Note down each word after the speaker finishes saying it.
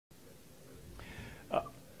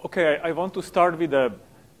Okay, I want to start with a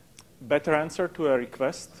better answer to a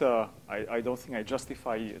request. I don't think I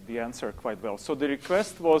justify the answer quite well. So the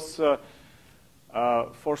request was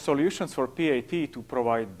for solutions for PAT to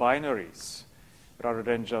provide binaries rather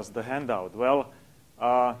than just the handout. Well,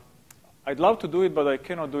 I'd love to do it, but I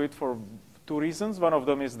cannot do it for two reasons. One of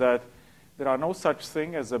them is that there are no such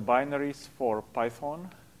thing as a binaries for Python,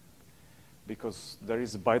 because there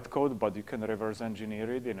is bytecode, but you can reverse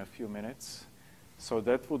engineer it in a few minutes. So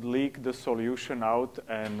that would leak the solution out,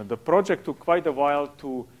 and the project took quite a while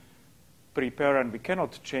to prepare, and we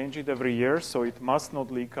cannot change it every year, so it must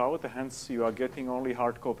not leak out, hence you are getting only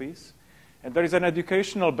hard copies. And there is an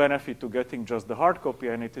educational benefit to getting just the hard copy,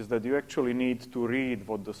 and it is that you actually need to read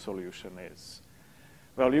what the solution is.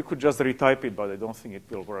 Well, you could just retype it, but I don't think it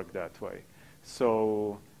will work that way.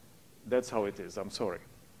 So that's how it is. I'm sorry.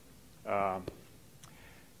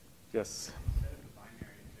 Yes?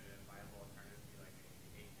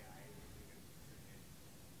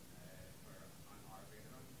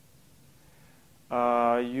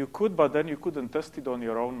 You could, but then you couldn't test it on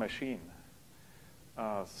your own machine,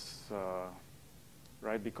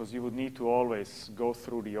 right? Because you would need to always go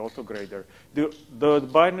through the autograder. The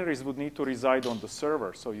binaries would need to reside on the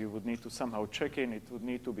server, so you would need to somehow check in. It would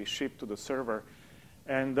need to be shipped to the server.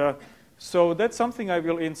 And so that's something I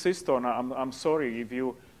will insist on. I'm sorry, if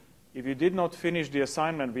you did not finish the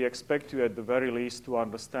assignment, we expect you at the very least to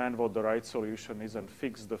understand what the right solution is and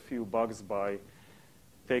fix the few bugs by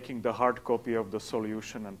taking the hard copy of the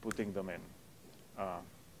solution and putting them in. Can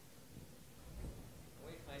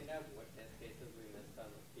we find out what test cases we missed on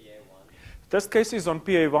PA1? Test cases on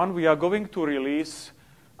PA1, we are going to release,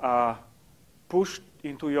 push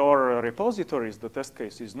into your repositories the test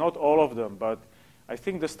cases, not all of them, but I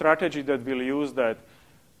think the strategy that we'll use that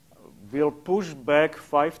we'll push back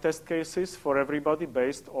 5 test cases for everybody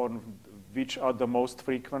based on which are the most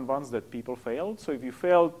frequent ones that people failed. So if you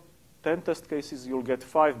failed 10 test cases, you'll get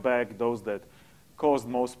 5 back, those that caused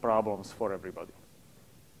most problems for everybody.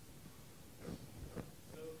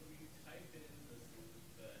 So if we type in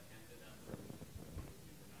the handed out solutions, they're not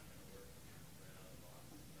going to work right out of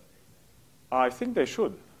the box? I think they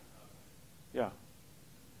should. Yeah.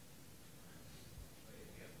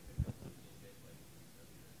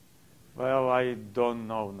 Well, I don't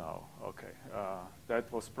know now. Okay.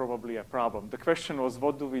 That was probably a problem. The question was,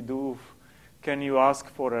 what do we do? Can you ask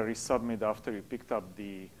for a resubmit after you picked up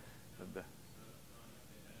the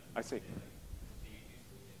I see.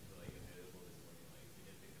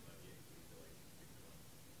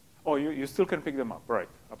 Oh, you still can pick them up, right?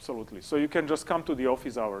 Absolutely. So you can just come to the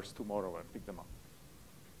office hours tomorrow and pick them up.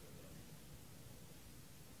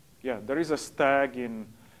 Yeah, there is a stag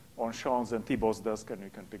on Sean's and Thibault's desk, and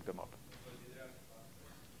you can pick them up.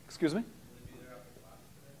 Excuse me?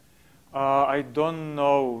 I don't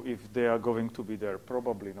know if they are going to be there.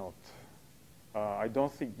 Probably not. I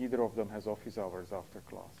don't think either of them has office hours after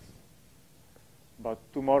class. But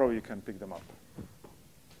tomorrow you can pick them up.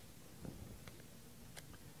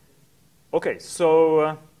 Okay,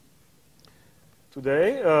 so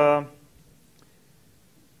today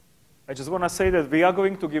I just want to say that we are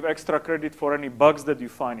going to give extra credit for any bugs that you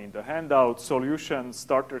find in the handout, solutions,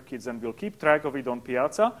 starter kits, and we'll keep track of it on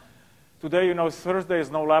Piazza. Today, you know, Thursday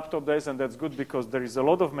is no laptop days, and that's good because there is a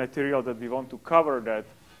lot of material that we want to cover that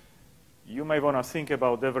you may want to think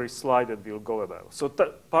about every slide that we'll go about. So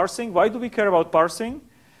parsing, why do we care about parsing?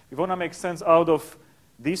 We want to make sense out of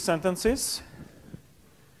these sentences.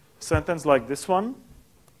 Sentence like this one.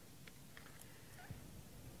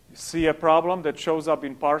 You see a problem that shows up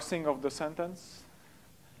in parsing of the sentence?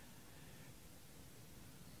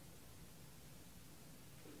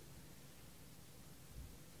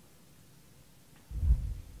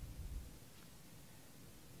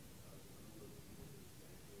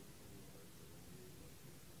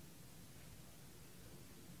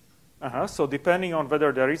 So depending on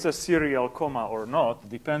whether there is a serial comma or not,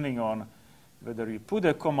 depending on whether you put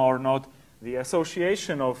a comma or not, the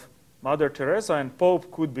association of Mother Teresa and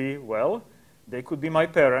Pope could be, well, they could be my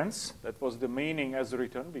parents. That was the meaning as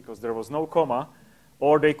written because there was no comma.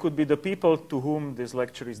 Or they could be the people to whom this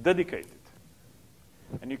lecture is dedicated.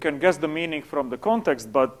 And you can guess the meaning from the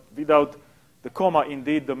context, but without the comma,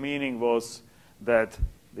 indeed, the meaning was that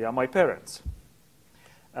they are my parents.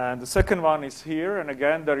 And the second one is here, and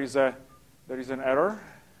again, there is an error.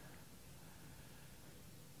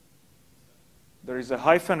 There is a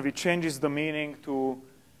hyphen which changes the meaning to,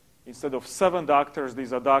 instead of 7 doctors,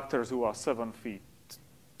 these are doctors who are 7 feet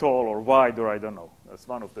tall or wide, or I don't know. That's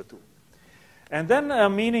one of the two. And then a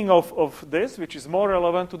meaning of this, which is more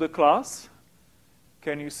relevant to the class.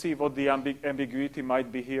 Can you see what the ambiguity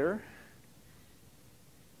might be here?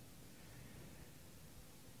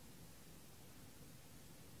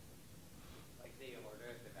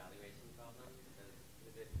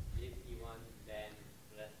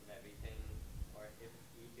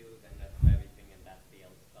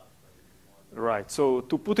 Right. So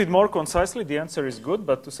to put it more concisely, the answer is good.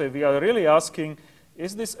 But to say we are really asking,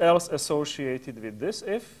 is this else associated with this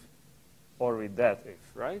if or with that if,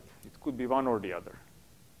 right? It could be one or the other.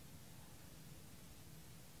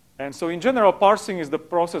 And so in general, parsing is the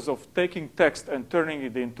process of taking text and turning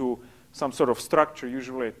it into some sort of structure,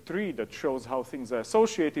 usually a tree that shows how things are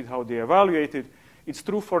associated, how they are evaluated. It's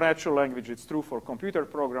true for natural language. It's true for computer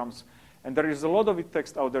programs. And there is a lot of it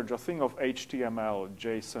text out there. Just think of HTML,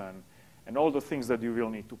 JSON, and all the things that you will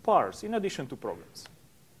need to parse, in addition to programs.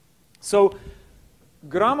 So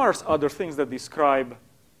grammars are the things that describe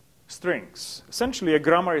strings. Essentially, a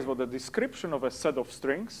grammar is what the description of a set of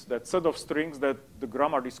strings. That set of strings that the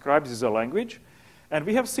grammar describes is a language. And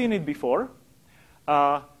we have seen it before.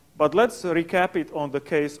 But let's recap it on the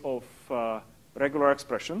case of regular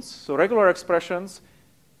expressions. So regular expressions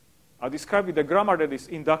are described with a grammar that is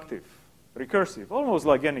inductive, recursive, almost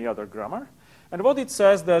like any other grammar. And what it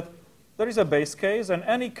says that there is a base case, and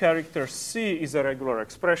any character C is a regular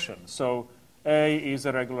expression. So A is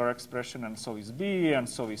a regular expression, and so is B, and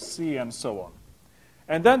so is C, and so on.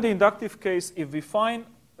 And then the inductive case, if we find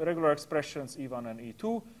regular expressions E1 and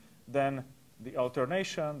E2, then the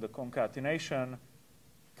alternation, the concatenation,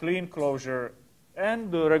 clean closure,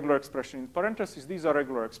 and the regular expression in parentheses, these are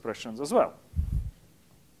regular expressions as well.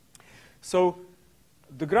 So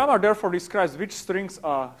the grammar therefore describes which strings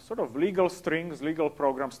are sort of legal strings, legal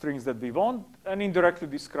program strings that we want, and indirectly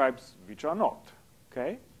describes which are not.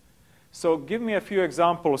 Okay? So give me a few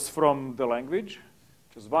examples from the language.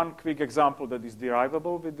 Just one quick example that is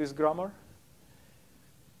derivable with this grammar.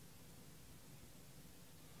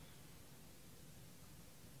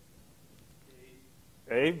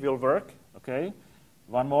 A will work. Okay.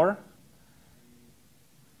 One more.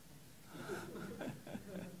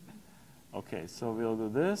 Okay, so we'll do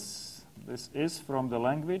this. This is from the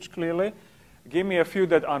language, clearly. Give me a few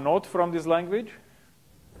that are not from this language.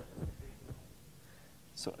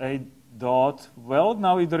 So A dot, well,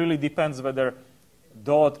 now it really depends whether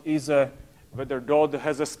dot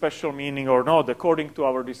has a special meaning or not. According to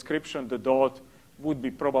our description, the dot would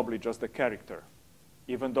be probably just a character,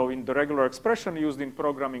 even though in the regular expression used in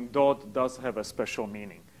programming, dot does have a special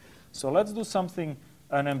meaning. So let's do something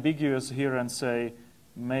unambiguous here and say,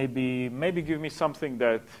 maybe give me something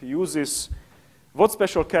that uses what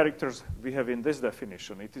special characters we have in this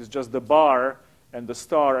definition. It is just the bar and the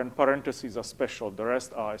star and parentheses are special. The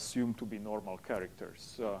rest are assumed to be normal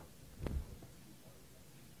characters.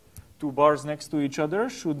 Two bars next to each other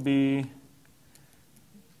should be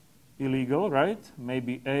illegal, right?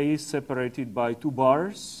 Maybe A separated by two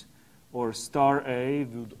bars or star A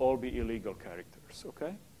would all be illegal characters,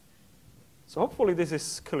 okay? So hopefully this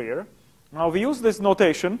is clear. Now we use this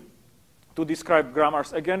notation to describe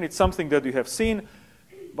grammars. Again, it's something that you have seen,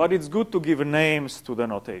 but it's good to give names to the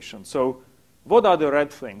notation. So what are the red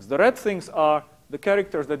things? The red things are the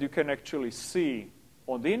characters that you can actually see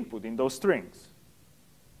on the input in those strings.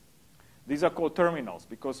 These are called terminals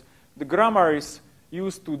because the grammar is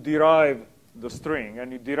used to derive the string,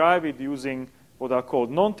 and you derive it using what are called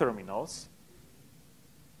non-terminals.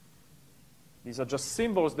 These are just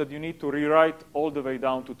symbols that you need to rewrite all the way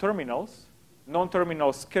down to terminals.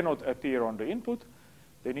 Non-terminals cannot appear on the input.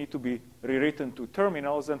 They need to be rewritten to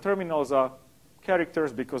terminals, and terminals are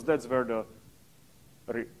characters because that's where the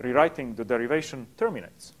rewriting the derivation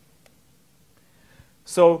terminates.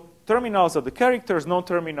 So terminals are the characters.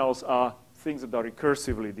 Non-terminals are things that are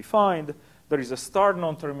recursively defined. There is a start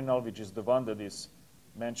non-terminal, which is the one that is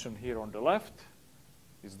mentioned here on the left.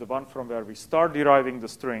 It's the one from where we start deriving the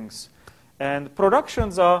strings. And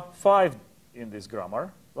productions are 5 in this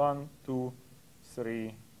grammar. 1, 2,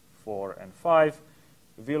 3, 4, and 5.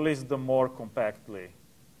 We list them more compactly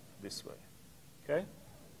this way. Okay?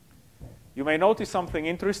 You may notice something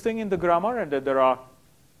interesting in the grammar, and that there are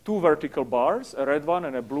 2 vertical bars, a red one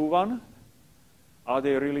and a blue one. Are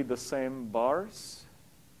they really the same bars?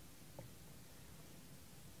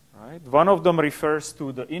 Right. One of them refers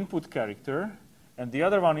to the input character, and the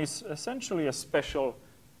other one is essentially a special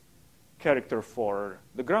character for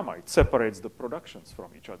the grammar. It separates the productions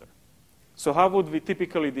from each other. So how would we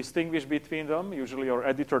typically distinguish between them? Usually our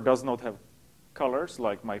editor does not have colors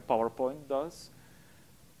like my PowerPoint does.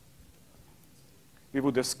 We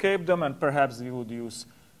would escape them, and perhaps we would use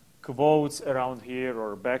quotes around here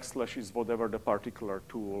or backslashes, whatever the particular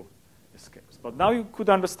tool escapes. But now you could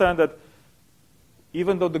understand that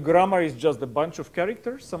even though the grammar is just a bunch of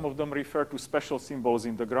characters, some of them refer to special symbols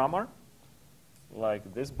in the grammar,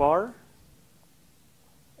 like this bar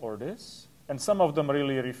or this. And some of them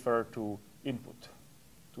really refer to input,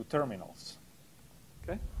 to terminals.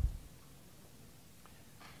 Okay?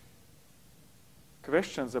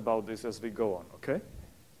 questions about this as we go on, okay?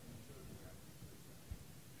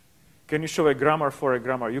 Can you show a grammar for a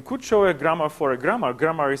grammar? You could show a grammar for a grammar.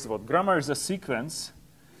 Grammar is what? Grammar is a sequence.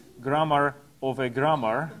 Grammar of a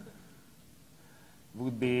grammar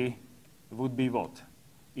would be what?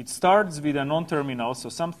 It starts with a non-terminal, so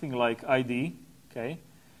something like ID, okay?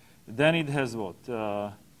 Then it has what?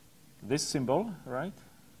 This symbol, right?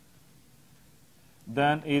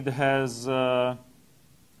 Then it has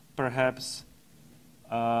perhaps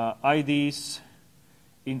IDs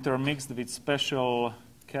intermixed with special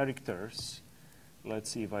characters.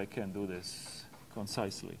 Let's see if I can do this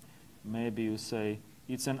concisely. Maybe you say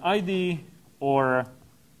it's an ID or,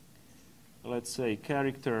 let's say,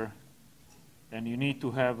 character, and you need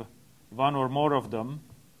to have one or more of them.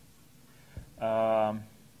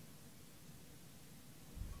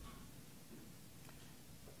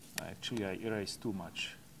 Actually, I erased too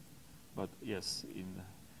much. But yes,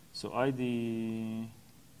 so ID,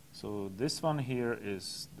 so this one here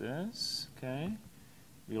is this, okay?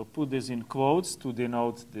 We'll put this in quotes to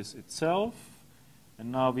denote this itself.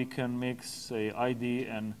 And now we can mix, say, ID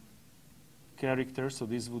and characters. So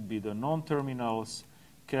this would be the non-terminals,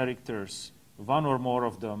 characters, one or more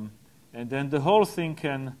of them. And then the whole thing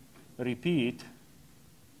can repeat,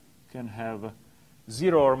 can have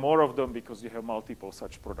 0 or more of them because you have multiple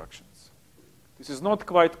such productions. This is not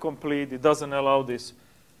quite complete. It doesn't allow these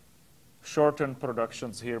shortened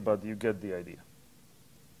productions here, but you get the idea.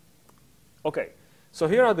 Okay, so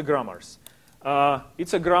here are the grammars.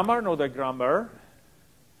 It's a grammar, not a grammar.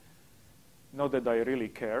 Not that I really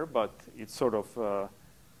care, but it's sort of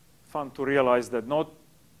fun to realize that not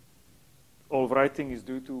all writing is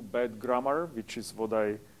due to bad grammar, which is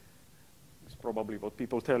probably what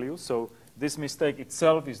people tell you. So this mistake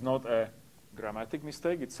itself is not a grammatic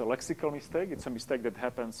mistake. It's a lexical mistake. It's a mistake that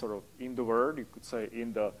happens sort of in the word. You could say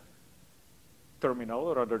in the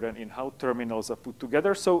terminal rather than in how terminals are put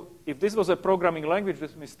together. So if this was a programming language,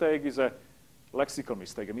 this mistake is a lexical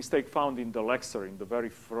mistake, a mistake found in the lexer, in the very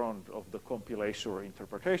front of the compilation or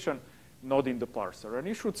interpretation, not in the parser. And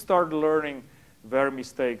you should start learning where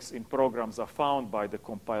mistakes in programs are found by the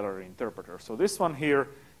compiler and interpreter. So this one here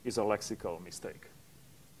is a lexical mistake.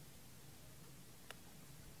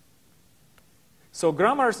 So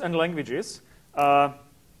grammars and languages. I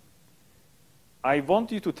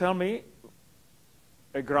want you to tell me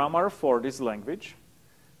a grammar for this language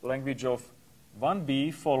of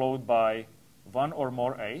 1B followed by one or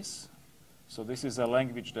more A's. So this is a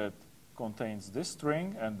language that contains this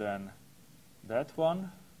string and then that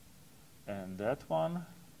one and that one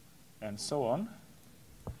and so on.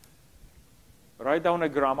 Write down a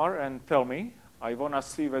grammar and tell me. I want to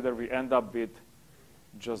see whether we end up with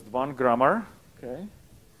just one grammar. Okay.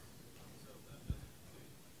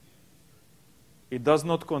 It does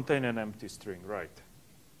not contain an empty string, right?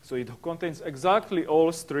 So it contains exactly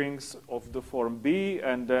all strings of the form B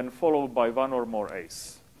and then followed by one or more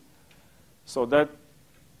A's. So that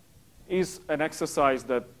is an exercise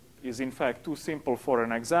that is in fact too simple for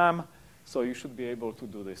an exam, so you should be able to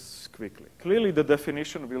do this quickly. Clearly the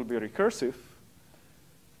definition will be recursive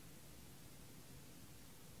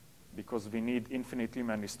because we need infinitely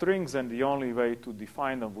many strings, and the only way to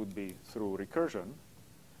define them would be through recursion.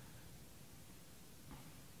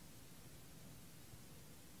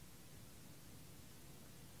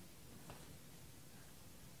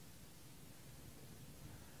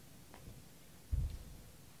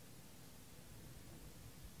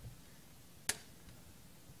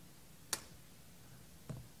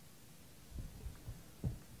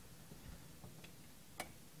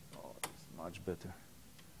 Oh, it's much better.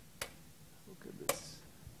 Look at this.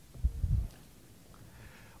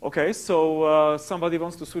 Okay, so somebody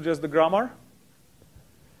wants to suggest the grammar?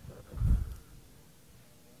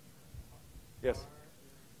 Yes.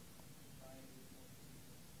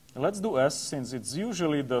 Let's do S, since it's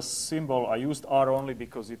usually the symbol. I used R only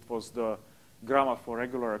because it was the grammar for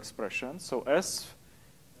regular expressions. So S.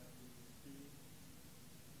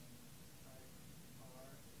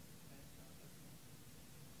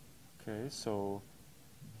 Okay, so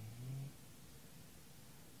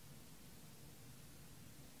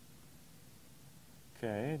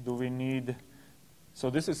okay, do we need, so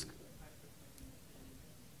this is,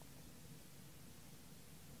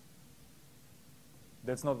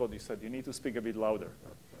 that's not what you said. You need to speak a bit louder.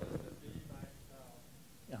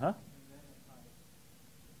 Uh-huh.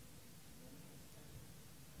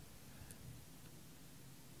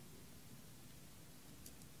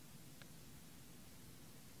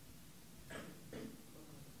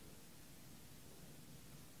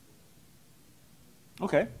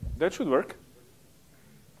 Okay, that should work.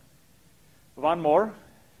 One more.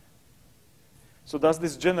 So does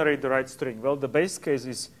this generate the right string? Well, the base case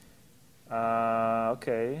is,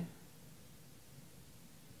 okay.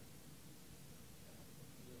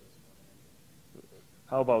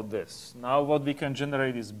 How about this? Now what we can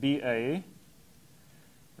generate is BA,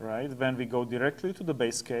 right? When we go directly to the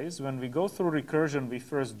base case, when we go through recursion, we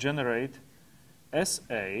first generate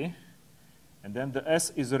SA, and then the S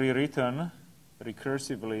is rewritten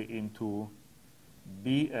recursively into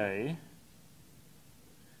BA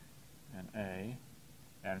and A,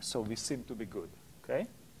 and so we seem to be good, okay?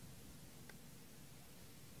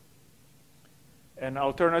 An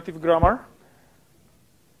alternative grammar.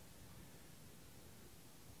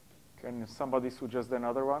 Can somebody suggest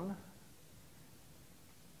another one?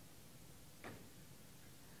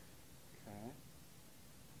 Okay.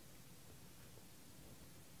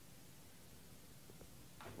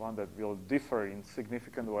 One that will differ in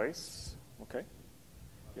significant ways. Okay.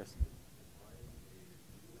 Yes.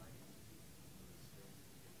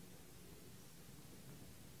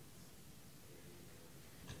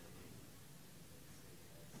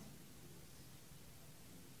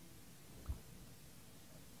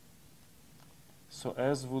 So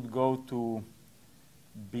S would go to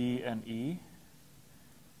B and E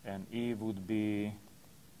would be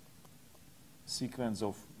sequence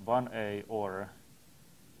of 1A or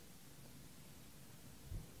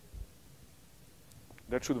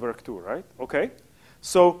that should work too, right? Okay.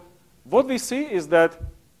 So what we see is that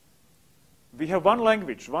we have one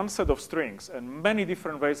language, one set of strings, and many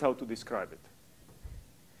different ways how to describe it.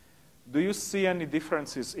 Do you see any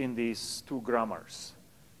differences in these two grammars?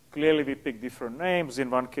 Clearly, we pick different names. In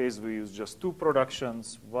one case, we use just 2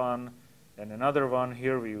 productions, 1, and another one.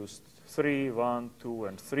 Here, we used 3, 1, 2,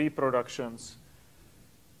 and 3 productions.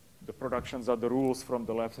 The productions are the rules from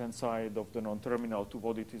the left-hand side of the non-terminal to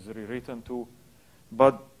what it is rewritten to.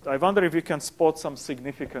 But I wonder if we can spot some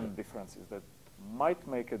significant differences that might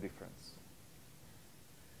make a difference.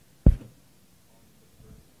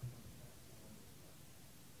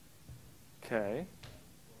 Okay.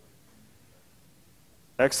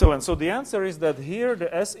 Excellent. So the answer is that here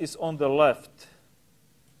the S is on the left.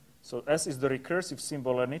 So S is the recursive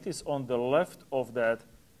symbol, and it is on the left of that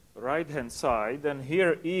right-hand side. And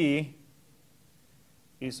here E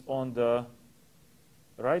is on the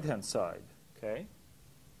right-hand side. Okay.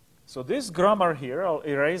 So this grammar here, I'll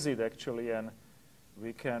erase it actually, and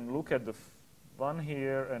we can look at the one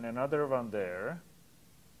here and another one there.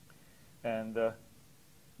 And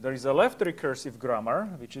there is a left recursive grammar,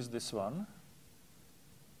 which is this one.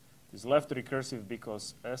 Is left recursive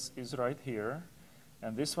because S is right here.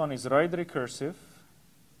 And this one is right recursive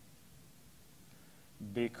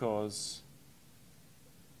because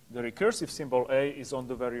the recursive symbol A is on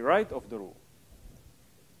the very right of the rule.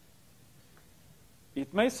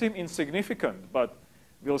 It may seem insignificant, but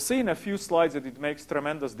we'll see in a few slides that it makes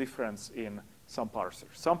tremendous difference in some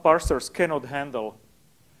parsers. Some parsers cannot handle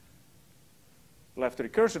left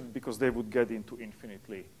recursion because they would get into infinite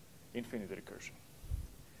recursion.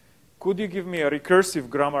 Could you give me a recursive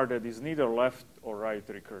grammar that is neither left or right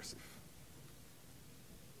recursive?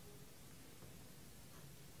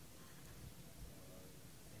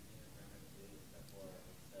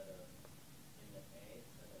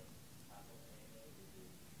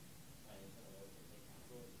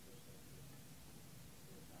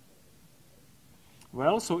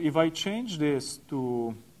 Well, so if I change this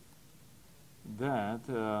to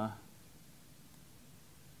that,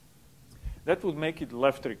 that would make it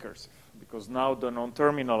left recursive, because now the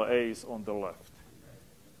non-terminal A is on the left.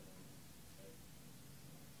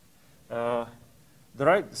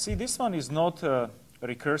 See, this one is not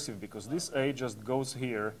recursive, because this A just goes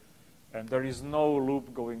here, and there is no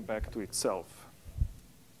loop going back to itself.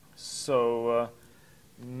 So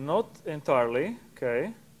not entirely,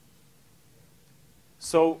 okay.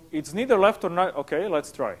 So it's neither left or right. Okay,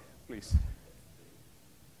 let's try, please.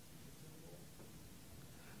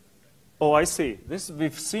 Oh, I see. This,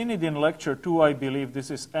 we've seen it in lecture 2, I believe.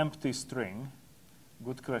 This is empty string.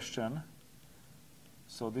 Good question.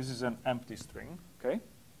 So this is an empty string, okay?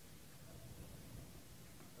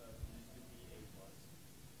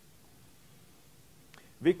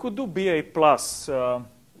 We could do BA plus,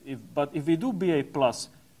 but if we do BA plus,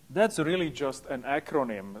 that's really just an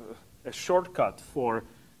acronym, a shortcut for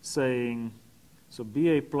saying, so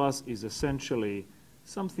BA plus is essentially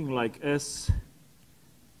something like S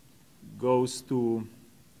goes to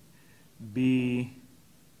B,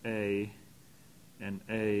 A, and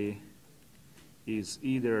A is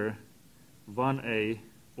either 1A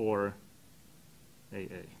or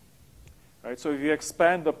AA. Right, so if you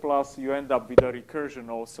expand the plus, you end up with a recursion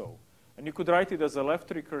also. And you could write it as a left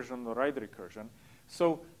recursion or right recursion.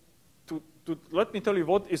 So let me tell you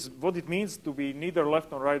what it means to be neither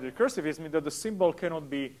left nor right recursive. It means that the symbol cannot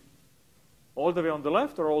be all the way on the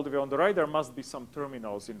left or all the way on the right. There must be some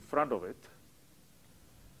terminals in front of it.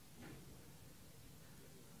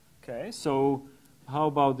 Okay, so how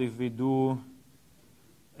about if we do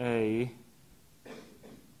A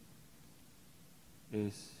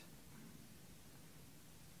is,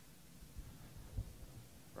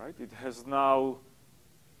 right? It has now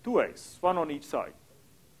two A's, one on each side.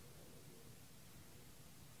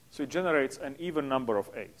 So it generates an even number of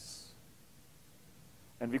A's.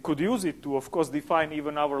 And we could use it to, of course, define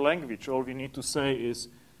even our language. All we need to say is,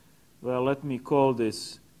 well, let me call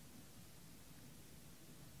this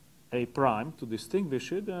A prime to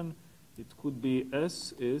distinguish it, and it could be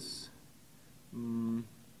S is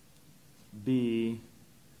B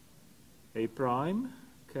A prime,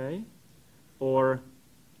 okay, or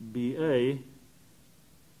BA,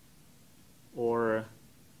 or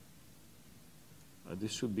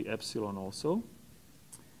this should be epsilon also.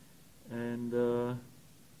 And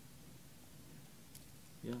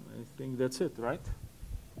yeah, I think that's it, right?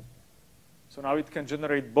 So now it can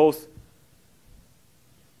generate both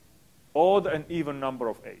odd and even number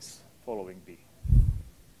of A's following B.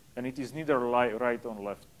 And it is neither right or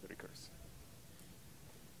left recursive.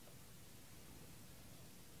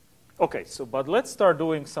 Okay, so but let's start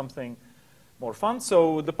doing something more fun.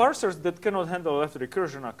 So the parsers that cannot handle left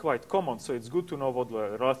recursion are quite common, so it's good to know what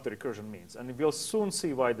left recursion means. And we'll soon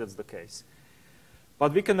see why that's the case.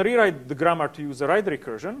 But we can rewrite the grammar to use a right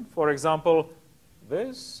recursion. For example,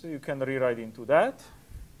 this, you can rewrite into that.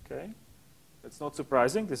 Okay, that's not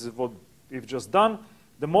surprising. This is what we've just done.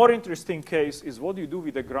 The more interesting case is what you do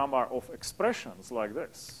with the grammar of expressions like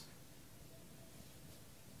this.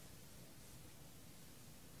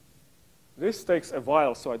 This takes a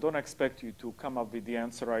while, so I don't expect you to come up with the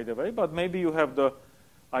answer right away, but maybe you have the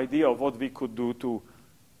idea of what we could do to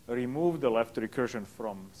remove the left recursion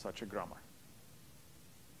from such a grammar.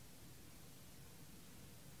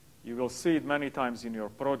 You will see it many times in your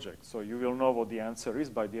project, so you will know what the answer is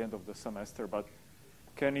by the end of the semester, but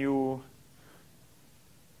can you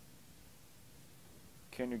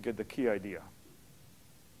get the key idea?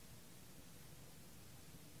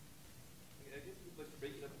 I guess we'd like to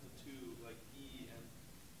break it up into two, like E and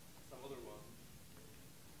some other one.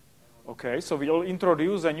 Okay, so we'll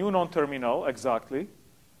introduce a new non-terminal, exactly.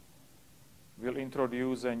 We'll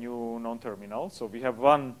introduce a new non-terminal. So we have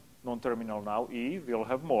one non-terminal now, E. We'll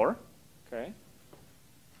have more. Okay,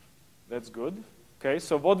 that's good. Okay,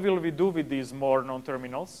 so what will we do with these more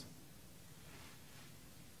non-terminals?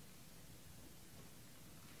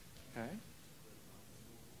 Okay.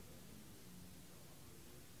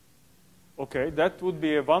 Okay, that would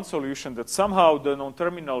be one solution, that somehow the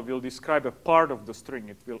non-terminal will describe a part of the string.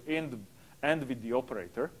 It will end with the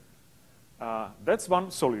operator. That's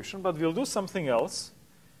one solution, but we'll do something else,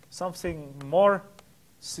 something more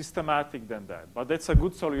systematic than that. But that's a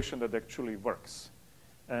good solution that actually works.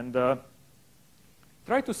 And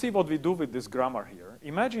try to see what we do with this grammar here.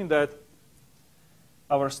 Imagine that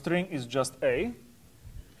our string is just A.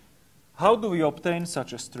 How do we obtain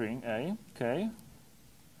such a string, A? Okay.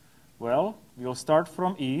 Well, we'll start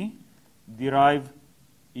from E, derive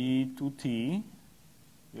E to T.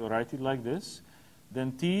 You'll write it like this.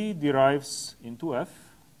 Then T derives into F.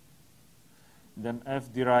 Then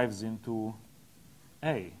F derives into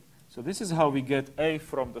A. So this is how we get A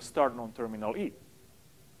from the start non-terminal E.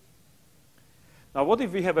 Now, what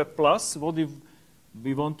if we have a plus? What if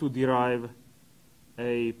we want to derive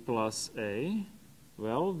A plus A?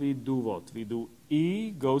 Well, we do what? We do E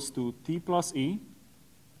goes to T plus E.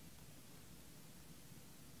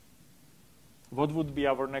 What would be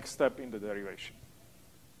our next step in the derivation?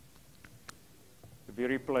 We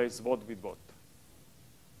replace what with what?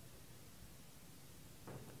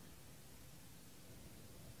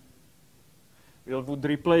 We would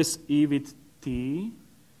replace E with T.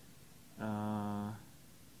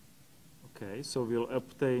 Okay, so we'll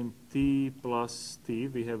obtain T plus T.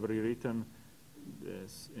 We have rewritten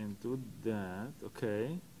this into that.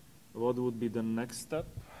 Okay. What would be the next step?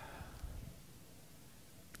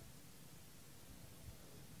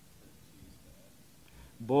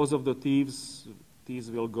 Both of the T's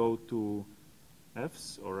will go to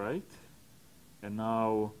F's, all right? And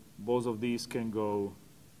now both of these can go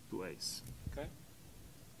to A's. Okay.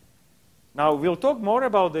 Now we'll talk more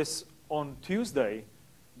about this on Tuesday,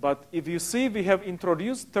 but if you see, we have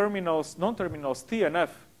introduced terminals, non-terminals T and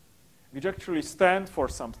F, which actually stand for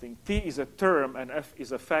something. T is a term and F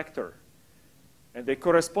is a factor. And they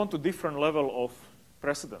correspond to different level of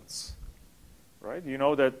precedence. Right? You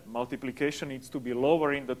know that multiplication needs to be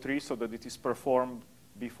lower in the tree so that it is performed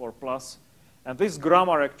before plus. And this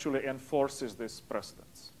grammar actually enforces this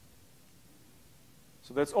precedence.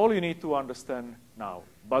 So that's all you need to understand now.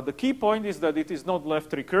 But the key point is that it is not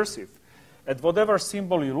left recursive. At whatever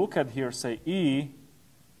symbol you look at here, say E,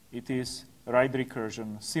 it is right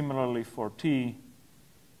recursion. Similarly for T,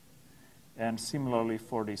 and similarly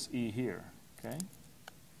for this E here. Okay?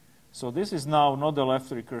 So this is now not a left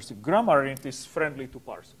recursive grammar, and it is friendly to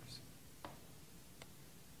parsers.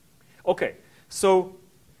 Okay, so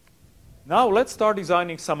now let's start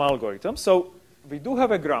designing some algorithms. So we do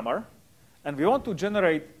have a grammar, and we want to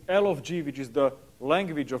generate L of G, which is the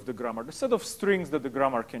language of the grammar, the set of strings that the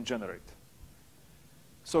grammar can generate.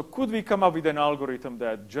 So could we come up with an algorithm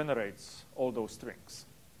that generates all those strings?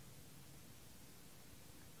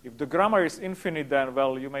 If the grammar is infinite, then,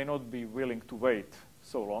 well, you may not be willing to wait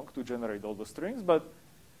so long to generate all the strings, but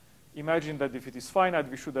imagine that if it is finite,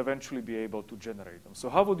 we should eventually be able to generate them. So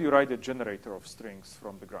how would you write a generator of strings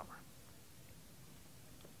from the grammar?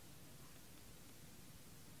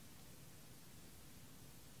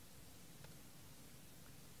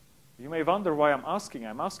 You may wonder why I'm asking.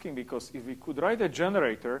 I'm asking because if we could write a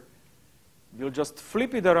generator, we'll just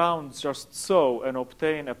flip it around just so and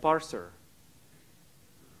obtain a parser.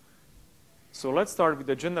 So let's start with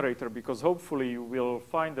the generator, because hopefully you will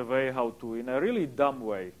find a way how to, in a really dumb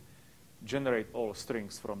way, generate all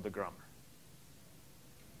strings from the grammar.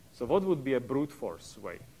 So what would be a brute force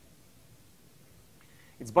way?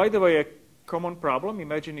 It's, by the way, a common problem.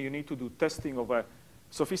 Imagine you need to do testing of a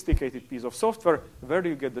sophisticated piece of software. Where do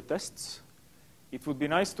you get the tests? It would be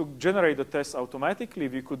nice to generate the tests automatically.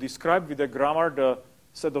 We could describe with a grammar the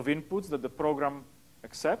set of inputs that the program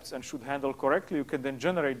accepts and should handle correctly. You can then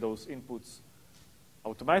generate those inputs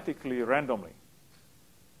automatically, randomly.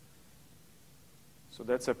 So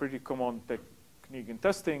that's a pretty common technique in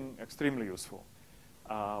testing, extremely useful.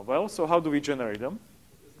 Well, so how do we generate them?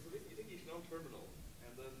 So you take each known terminal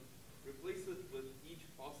and then replace it with each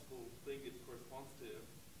possible thing it corresponds to,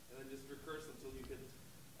 and then just recurse until you get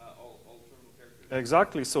all terminal characters.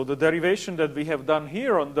 Exactly. So the derivation that we have done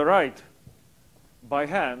here on the right by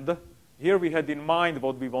hand, here we had in mind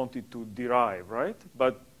what we wanted to derive, right?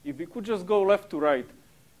 But if we could just go left to right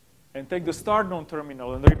and take the start known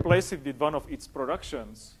terminal and replace it with one of its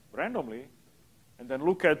productions randomly, and then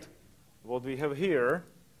look at what we have here.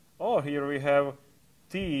 Oh, here we have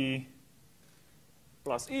T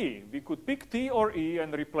plus E. We could pick T or E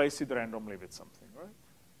and replace it randomly with something, right?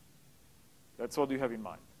 That's what you have in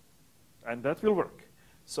mind. And that will work.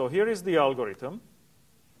 So here is the algorithm.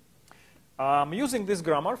 I'm using this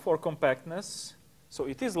grammar for compactness. So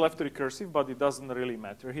it is left recursive, but it doesn't really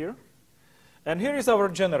matter here. And here is our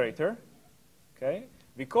generator. Okay?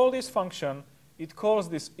 We call this function. It calls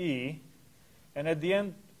this E. And at the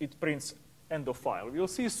end, it prints end of file. We'll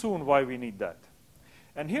see soon why we need that.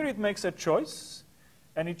 And here it makes a choice.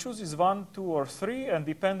 And it chooses 1, 2, or 3. And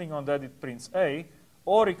depending on that, it prints A.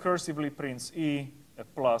 Or recursively prints E, a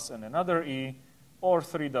plus, and another E. Or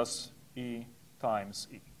 3 does E times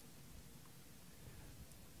E.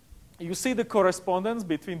 You see the correspondence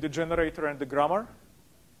between the generator and the grammar?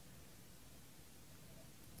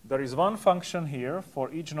 There is one function here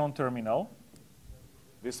for each known terminal.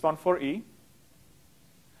 This one for E.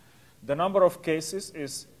 The number of cases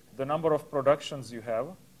is the number of productions you have,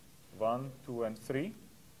 1, 2, and 3.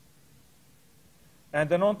 And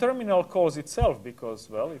the known terminal calls itself because,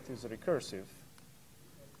 well, it is recursive.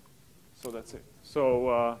 So that's it.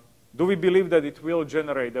 So do we believe that it will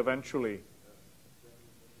generate eventually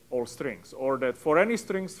all strings, or that for any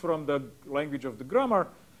strings from the language of the grammar,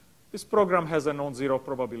 this program has a non-zero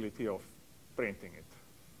probability of printing it?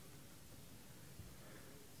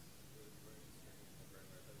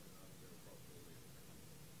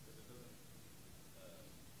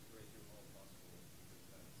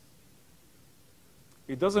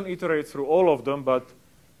 It doesn't iterate through all of them, but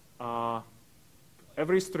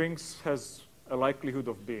every string has a likelihood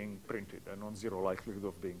of being printed, a non-zero likelihood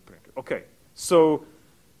of being printed. Okay, so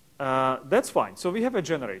that's fine. So we have a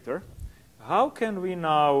generator. How can we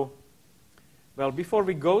now, well, before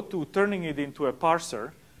we go to turning it into a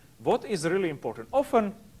parser, what is really important?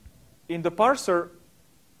 Often in the parser,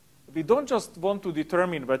 we don't just want to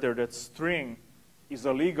determine whether that string is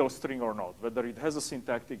a legal string or not, whether it has a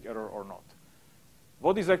syntactic error or not.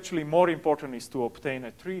 What is actually more important is to obtain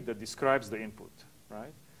a tree that describes the input,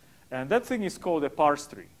 right? And that thing is called a parse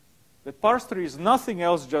tree. That parse tree is nothing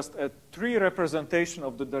else, just a tree representation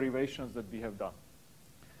of the derivations that we have done.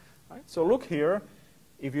 Right? So look here.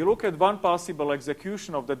 If you look at one possible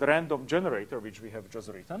execution of that random generator, which we have just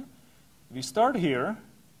written, we start here,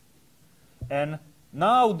 and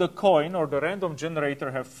now the coin or the random generator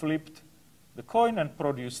have flipped the coin and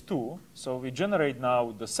produce 2. So we generate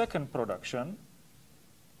now the second production,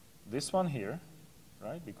 this one here,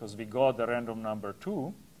 right? Because we got the random number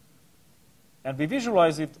 2. And we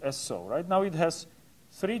visualize it as so, right? Now it has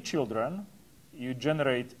 3 children. You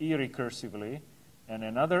generate E recursively, and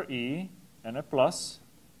another E, and a plus.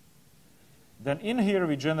 Then in here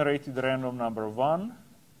we generated the random number 1.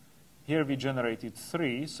 Here we generated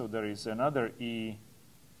 3, so there is another E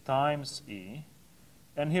times E.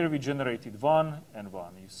 And here we generated 1 and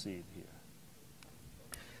 1. You see it here.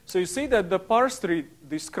 So you see that the parse tree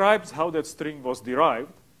describes how that string was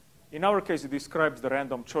derived. In our case, it describes the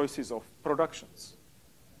random choices of productions.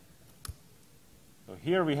 So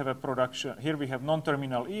here we have a production. Here we have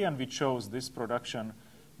non-terminal E, and we chose this production,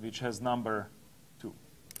 which has number 2.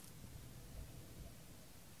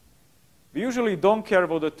 We usually don't care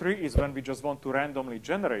what the tree is when we just want to randomly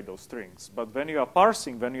generate those strings. But when you are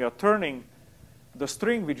parsing, when you are turning the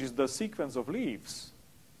string, which is the sequence of leaves,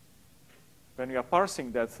 when you are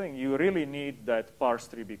parsing that thing, you really need that parse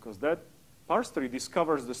tree, because that parse tree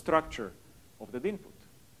discovers the structure of the input.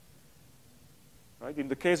 Right? In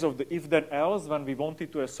the case of the if-then-else, when we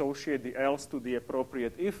wanted to associate the else to the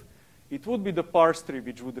appropriate if, it would be the parse tree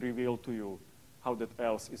which would reveal to you how that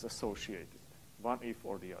else is associated, one if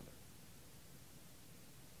or the other.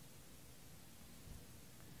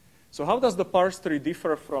 So how does the parse tree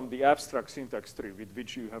differ from the abstract syntax tree with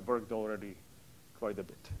which you have worked already quite a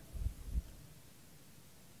bit?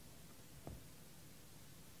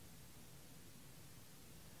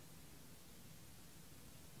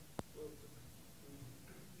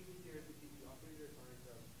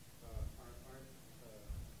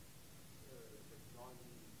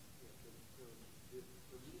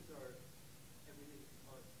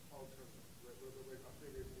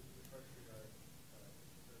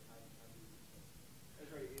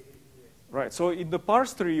 Right, so in the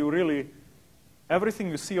parse tree, you really, everything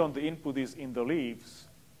you see on the input is in the leaves,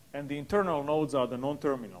 and the internal nodes are the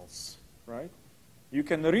non-terminals, right? You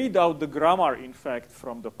can read out the grammar, in fact,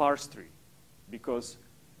 from the parse tree, because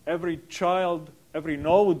every child, every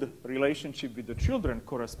node relationship with the children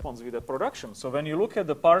corresponds with a production. So when you look at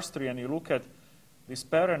the parse tree and you look at this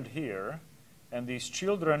parent here and these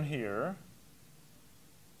children here,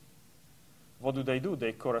 what do?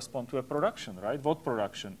 They correspond to a production, right? What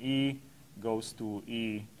production? E goes to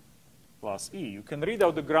E plus E. You can read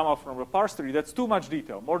out the grammar from the parse tree. That's too much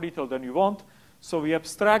detail, more detail than you want. So we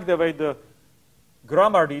abstract away the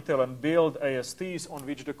grammar detail and build ASTs on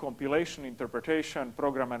which the compilation, interpretation,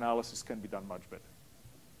 program analysis can be done much better.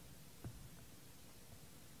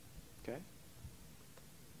 Okay?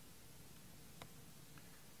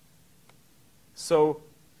 So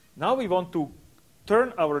now we want to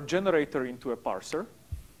turn our generator into a parser.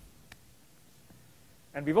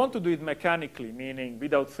 And we want to do it mechanically, meaning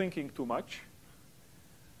without thinking too much.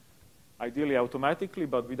 Ideally automatically,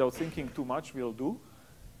 but without thinking too much we'll do.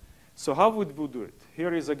 So how would we do it?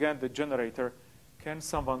 Here is again the generator. Can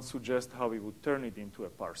someone suggest how we would turn it into a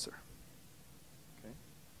parser? Okay.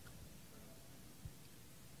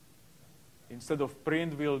 Instead of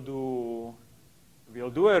print, we'll do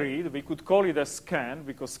a read. We could call it a scan,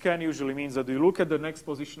 because scan usually means that you look at the next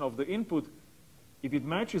position of the input. If it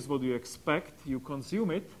matches what you expect, you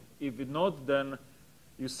consume it. If it not, then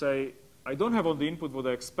you say, I don't have on the input what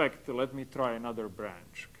I expect. Let me try another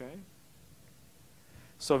branch. Okay.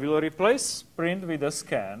 So we'll replace print with a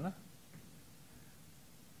scan.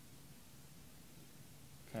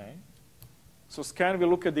 Okay. So scan will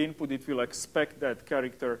look at the input. It will expect that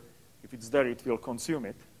character. If it's there, it will consume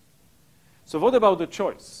it. So what about the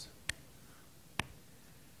choice?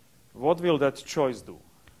 What will that choice do?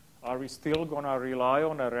 Are we still going to rely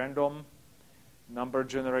on a random number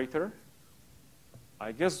generator?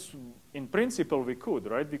 I guess in principle we could,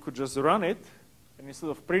 right? We could just run it, and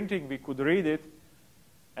instead of printing, we could read it.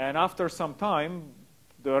 And after some time,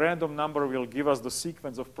 the random number will give us the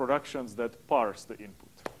sequence of productions that parse the input.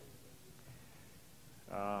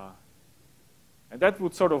 And that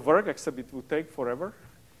would sort of work, except it would take forever.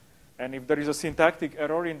 And if there is a syntactic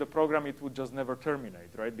error in the program, it would just never terminate,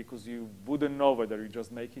 right? Because you wouldn't know whether you're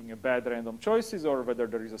just making a bad random choices or whether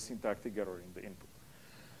there is a syntactic error in the input.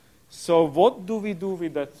 So what do we do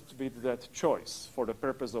with that choice for the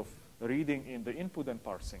purpose of reading in the input and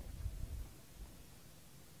parsing it?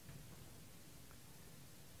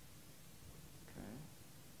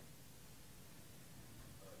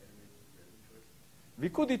 We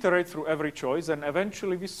could iterate through every choice, and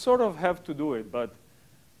eventually we sort of have to do it, but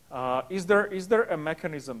is there a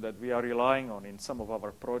mechanism that we are relying on in some of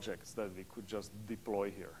our projects that we could just deploy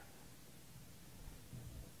here?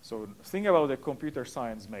 So think about a computer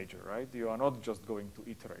science major, right? You are not just going to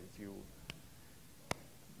iterate.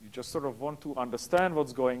 You just sort of want to understand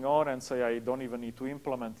what's going on and say, I don't even need to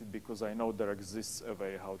implement it because I know there exists a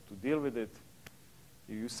way how to deal with it.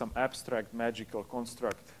 You use some abstract magical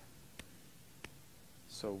construct.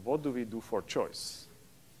 So what do we do for choice?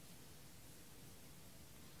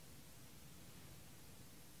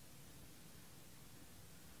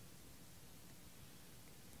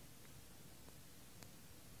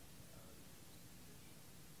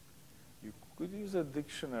 You could use a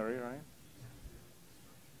dictionary, right?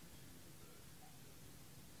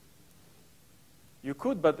 You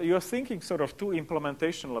could, but you're thinking sort of to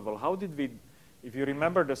implementation level. How did we, if you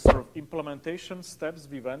remember the sort of implementation steps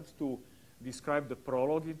we went to describe the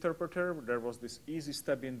Prolog interpreter, there was this easy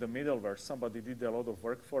step in the middle where somebody did a lot of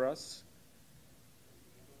work for us.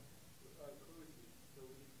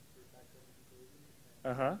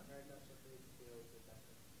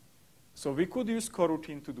 So we could use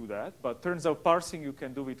coroutine to do that, but turns out parsing you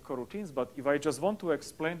can do with coroutines. But if I just want to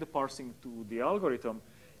explain the parsing to the algorithm,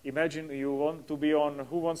 imagine you want to be on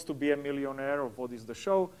Who Wants to Be a Millionaire or What is the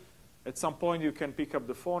Show. At some point, you can pick up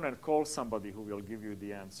the phone and call somebody who will give you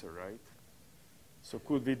the answer, right? So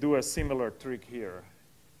could we do a similar trick here?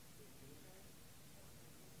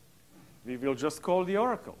 We will just call the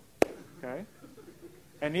oracle, okay?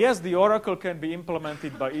 And yes, the oracle can be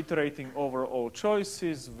implemented by iterating over all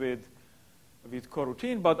choices with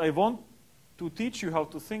coroutine, but I want to teach you how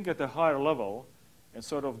to think at a higher level and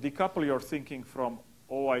sort of decouple your thinking from,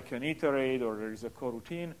 oh, I can iterate or there is a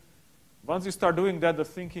coroutine. Once you start doing that, the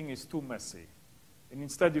thinking is too messy. And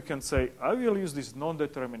instead you can say, I will use this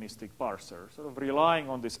non-deterministic parser, sort of relying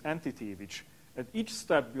on this entity which at each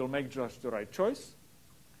step will make just the right choice.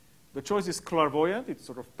 The choice is clairvoyant. It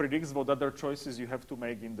sort of predicts what other choices you have to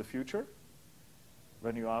make in the future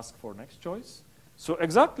when you ask for next choice. So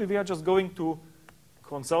exactly, we are just going to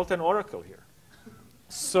consult an oracle here.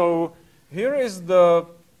 So here is the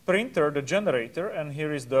printer, the generator, and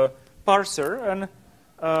here is the parser.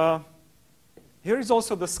 And here is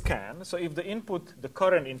also the scan. So if the input, the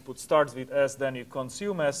current input starts with S, then you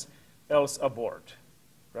consume S, else abort,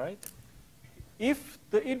 right? If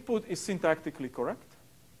the input is syntactically correct,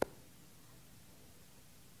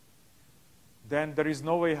 then there is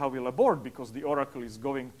no way how we'll abort because the oracle is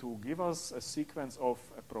going to give us a sequence of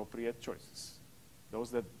appropriate choices. Those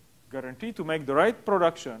that guarantee to make the right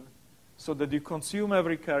production so that you consume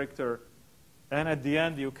every character and at the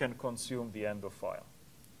end you can consume the end of file.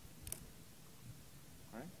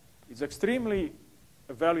 Right? It's extremely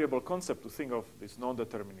a valuable concept to think of this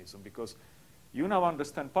non-determinism because you now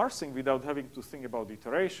understand parsing without having to think about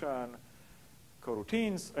iteration,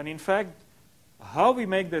 coroutines, and in fact, how we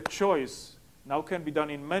make that choice now can be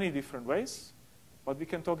done in many different ways, but we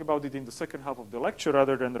can talk about it in the second half of the lecture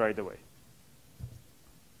rather than right away.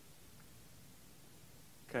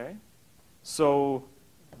 Okay? So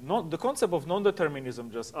the concept of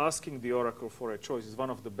non-determinism, just asking the oracle for a choice, is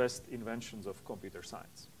one of the best inventions of computer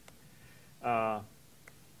science.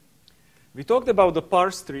 We talked about the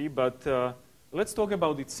parse tree, but let's talk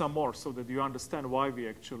about it some more so that you understand why we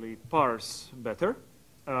actually parse better.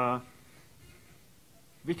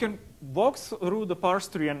 We can walk through the parse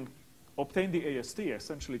tree and obtain the AST,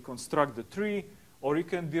 essentially construct the tree, or you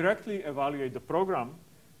can directly evaluate the program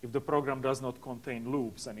if the program does not contain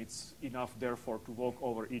loops and it's enough, therefore, to walk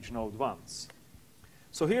over each node once.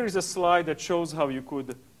 So here is a slide that shows how you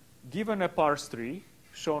could, given a parse tree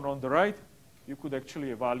shown on the right, you could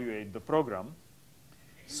actually evaluate the program.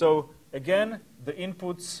 So again, the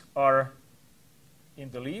inputs are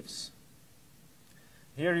in the leaves.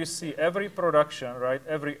 Here you see every production, right?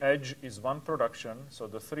 Every edge is one production. So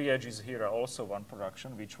the three edges here are also one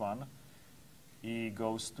production. Which one? E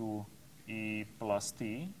goes to E plus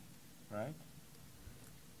T, right?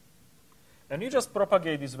 And you just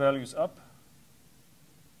propagate these values up.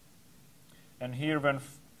 And here when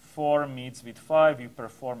 4 meets with 5, you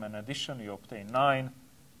perform an addition. You obtain 9.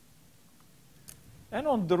 And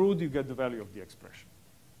on the root, you get the value of the expression.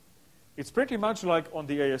 It's pretty much like on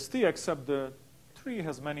the AST, except the tree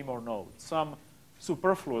has many more nodes, some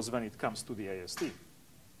superfluous when it comes to the AST.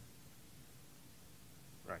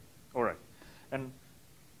 Right. All right. And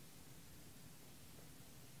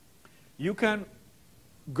you can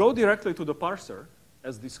go directly to the parser,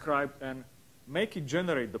 as described, and make it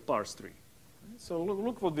generate the parse tree. So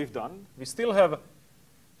look what we've done. We still have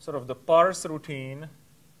sort of the parse routine,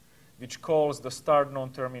 which calls the start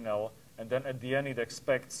non-terminal, and then at the end it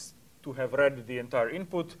expects to have read the entire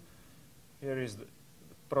input. Here is the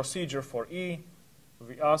procedure for E.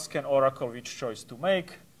 We ask an oracle which choice to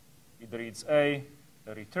make. It reads A,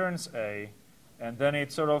 returns A, and then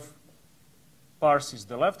it sort of parses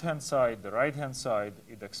the left-hand side, the right-hand side.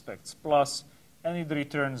 It expects plus. and it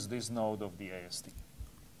returns this node of the AST.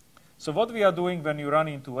 So what we are doing when you run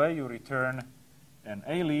into A, you return an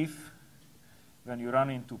A leaf. When you run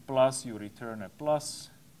into plus, you return a plus,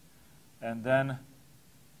 and then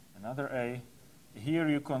another A. Here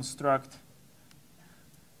you construct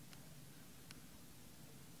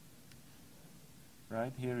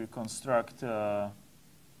right here you construct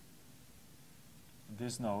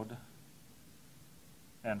this node,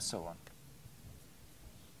 and so on.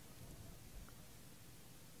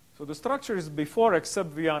 So the structure is before,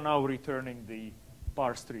 except we are now returning the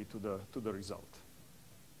parse tree to the result.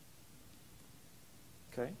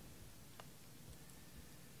 Okay.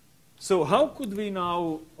 So how could we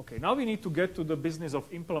now? Okay, now we need to get to the business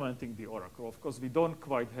of implementing the oracle. Of course, we don't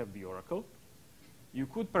quite have the oracle. You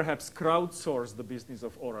could perhaps crowdsource the business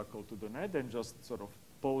of oracle to the net and just sort of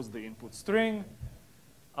pose the input string,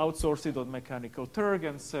 outsource it on Mechanical Turk,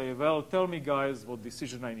 and say, well, tell me, guys, what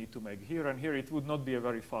decision I need to make here. And here it would not be a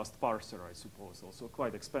very fast parser, I suppose, also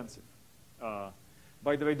quite expensive.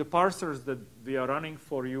 By the way, the parsers that we are running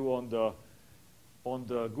for you on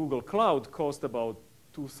the Google Cloud cost about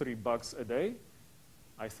 $2-3 a day.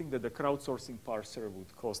 I think that the crowdsourcing parser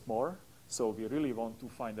would cost more. So we really want to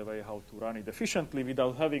find a way how to run it efficiently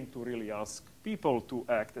without having to really ask people to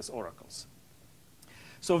act as oracles.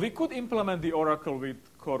 So we could implement the oracle with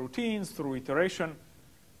coroutines through iteration,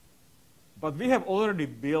 but we have already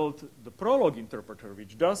built the Prolog interpreter,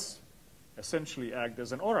 which does essentially act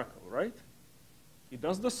as an oracle, right? It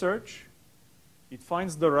does the search. It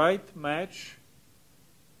finds the right match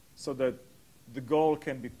so that the goal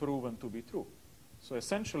can be proven to be true. So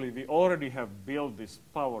essentially, we already have built this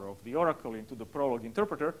power of the oracle into the Prolog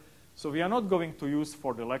interpreter. So we are not going to use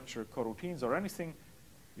for the lecture coroutines or anything.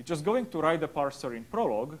 We're just going to write the parser in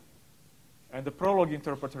Prolog, and the Prolog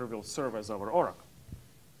interpreter will serve as our oracle.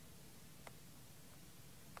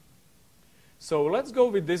 So let's go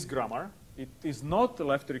with this grammar. It is not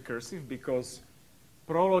left recursive because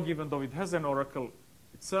Prolog, even though it has an oracle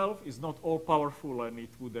itself, is not all powerful, and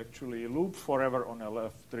it would actually loop forever on a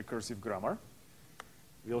left recursive grammar.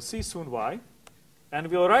 We'll see soon why. And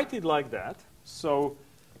we'll write it like that. So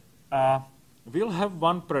we'll have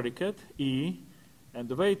one predicate, E, and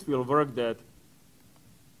the way it will work that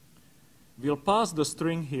we'll pass the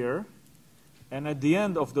string here, and at the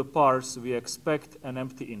end of the parse, we expect an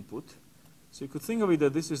empty input. So you could think of it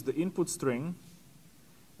that this is the input string,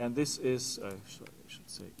 and this is, sorry, I should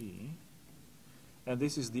say E, and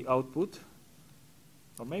this is the output.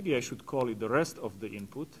 Or maybe I should call it the rest of the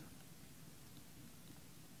input.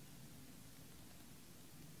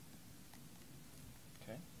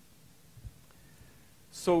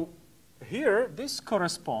 So here, this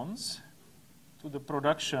corresponds to the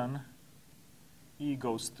production E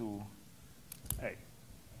goes to A.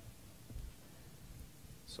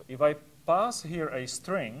 So if I pass here a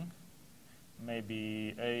string,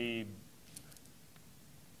 maybe A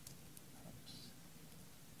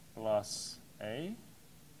plus A,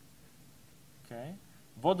 okay,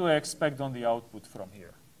 what do I expect on the output from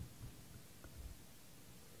here?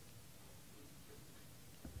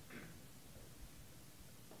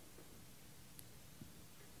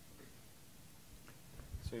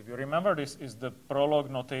 So if you remember, this is the Prolog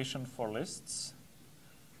notation for lists.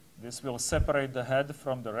 This will separate the head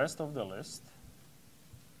from the rest of the list.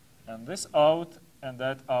 And this out and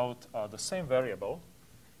that out are the same variable.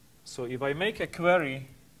 So if I make a query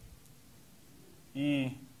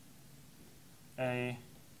E A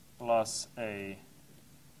plus A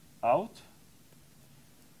out,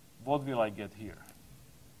 what will I get here?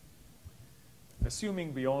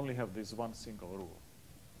 Assuming we only have this one single rule.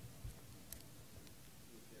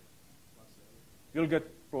 You'll get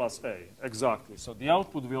plus A, exactly. So the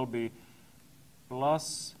output will be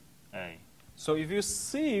plus A. So if you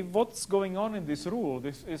see what's going on in this rule,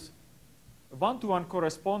 this is one-to-one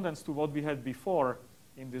correspondence to what we had before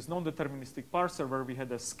in this non-deterministic parser where we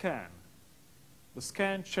had a scan. The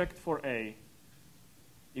scan checked for A.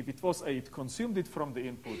 If it was A, it consumed it from the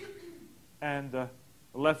input and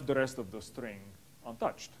left the rest of the string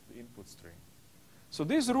untouched, the input string. So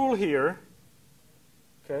this rule here,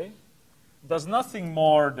 okay, does nothing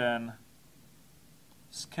more than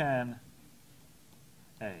scan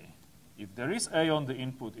A. If there is A on the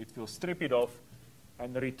input, it will strip it off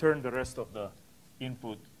and return the rest of the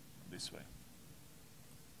input this way.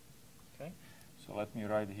 Okay? So let me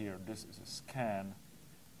write here, this is a scan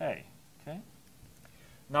A. Okay?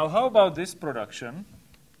 Now how about this production?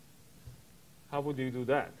 How would you do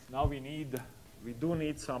that? Now we do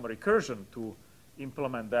need some recursion to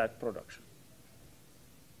implement that production.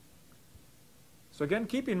 So again,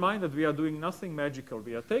 keep in mind that we are doing nothing magical.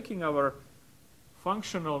 We are taking our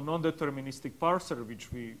functional non-deterministic parser,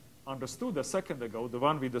 which we understood a second ago, the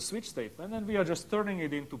one with the switch statement, and we are just turning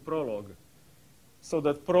it into Prolog so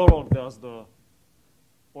that Prolog does the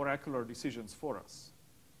oracular decisions for us.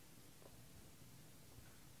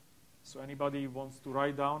 So anybody wants to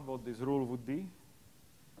write down what this rule would be?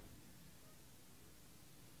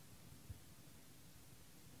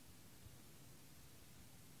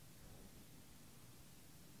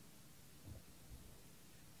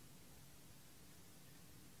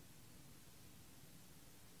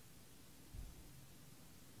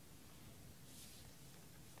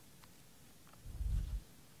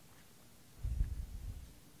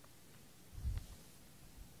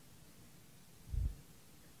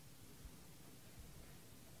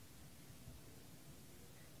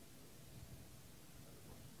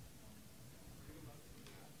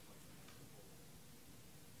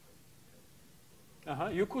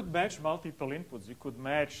 You could match multiple inputs. You could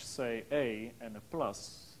match, say, A and a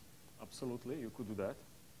plus. Absolutely, you could do that.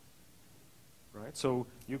 Right? So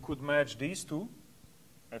you could match these two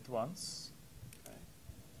at once.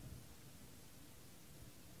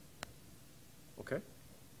 Okay.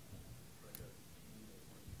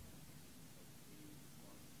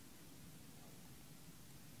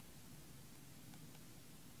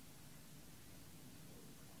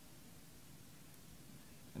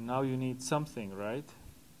 And now you need something, right?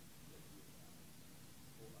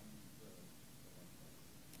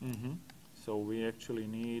 Mm-hmm. So we actually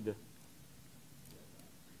need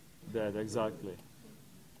that exactly.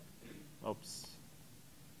 Oops.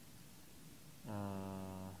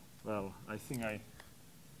 Well, I think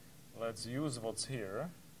let's use what's here.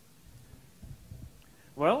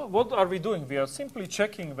 Well, what are we doing? We are simply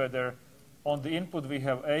checking whether on the input we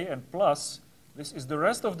have A and plus. This is the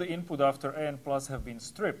rest of the input after A and plus have been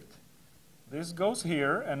stripped. This goes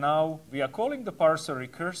here, and now we are calling the parser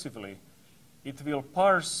recursively. It will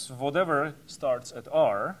parse whatever starts at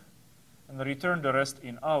R and return the rest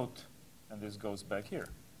in out, and this goes back here.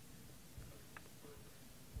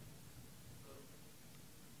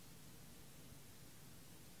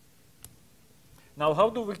 Now, how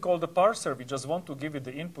do we call the parser? We just want to give it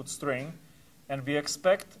the input string, and we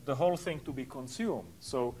expect the whole thing to be consumed.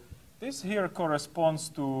 So this here corresponds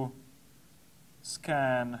to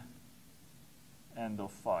scan end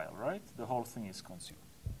of file, right? The whole thing is consumed.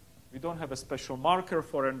 We don't have a special marker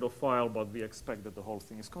for end of file, but we expect that the whole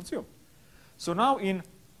thing is consumed. So now in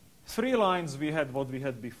 3 lines, we had what we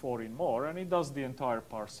had before in more, and it does the entire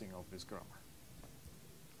parsing of this grammar.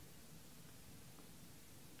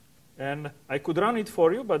 And I could run it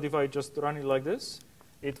for you, but if I just run it like this,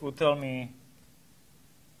 it would tell me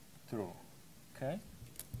true. Okay?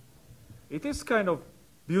 It is kind of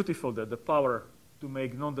beautiful that the power to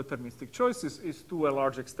make non-deterministic choices is to a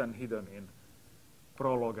large extent hidden in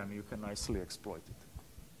Prolog, and you can nicely exploit it.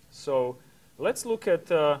 So let's look at,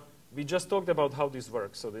 we just talked about how this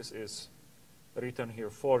works. So this is written here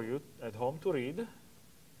for you at home to read.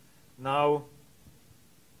 Now,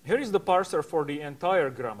 here is the parser for the entire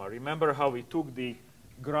grammar. Remember how we took the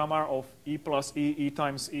grammar of E plus E, E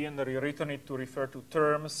times E, and rewritten it to refer to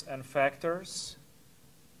terms and factors.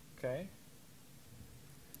 Okay.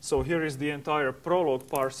 So here is the entire Prolog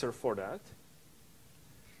parser for that.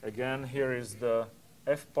 Again, here is the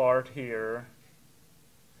F part here,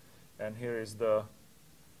 and here is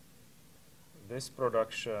this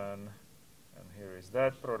production, and here is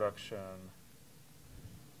that production.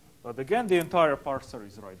 But again, the entire parser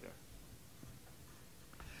is right there.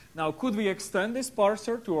 Now, could we extend this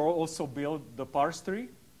parser to also build the parse tree?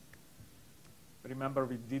 Remember,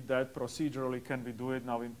 we did that procedurally. Can we do it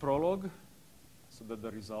now in Prolog so that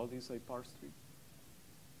the result is a parse tree?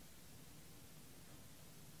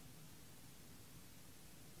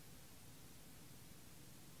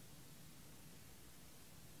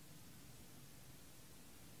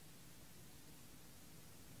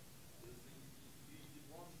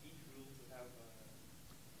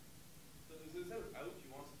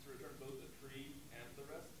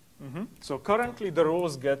 So currently, the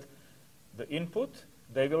rules get the input.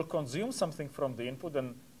 They will consume something from the input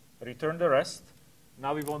and return the rest.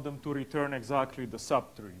 Now we want them to return exactly the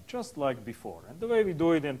subtree, just like before. And the way we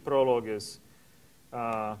do it in Prolog is,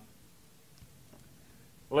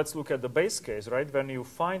 let's look at the base case, right? When you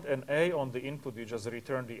find an A on the input, you just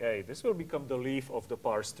return the A. This will become the leaf of the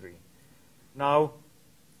parse tree. Now,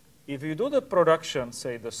 if you do the production,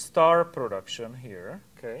 say the star production here,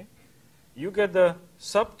 okay, you get the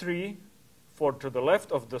subtree for to the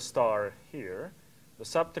left of the star here. The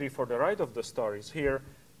subtree for the right of the star is here.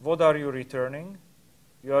 What are you returning?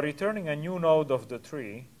 You are returning a new node of the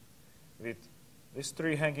tree with this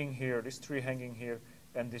tree hanging here, this tree hanging here,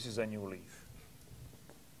 and this is a new leaf.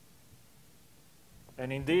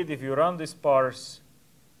 And indeed, if you run this parse,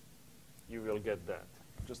 you will get that.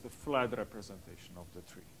 Just a flat representation of the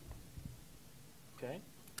tree. Okay?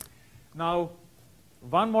 Now,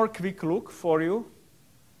 one more quick look for you.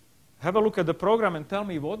 Have a look at the program and tell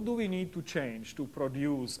me what do we need to change to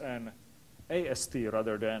produce an AST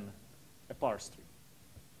rather than a parse tree.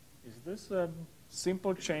 Is this a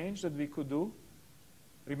simple change that we could do?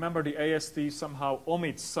 Remember, the AST somehow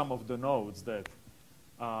omits some of the nodes that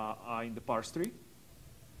are in the parse tree.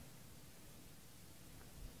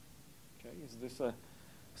 Okay, is this a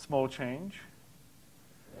small change?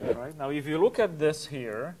 Right. Now, if you look at this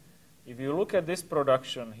here, if you look at this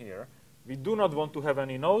production here, we do not want to have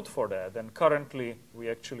any node for that, and currently we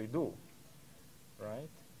actually do. Right?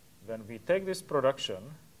 When we take this production,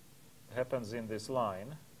 it happens in this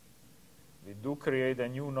line, we do create a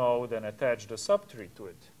new node and attach the subtree to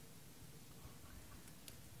it.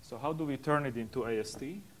 So how do we turn it into AST?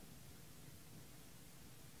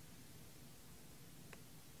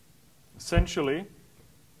 Essentially,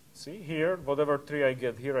 see here, whatever tree I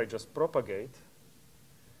get here, I just propagate.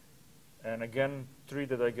 And again, tree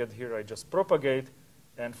that I get here, I just propagate.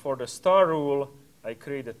 And for the star rule, I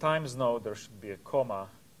create a times node. There should be a comma.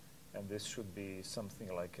 And this should be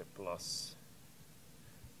something like a plus.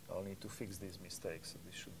 I'll need to fix these mistakes. So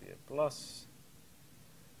this should be a plus.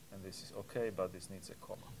 And this is OK, but this needs a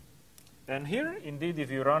comma. And here, indeed,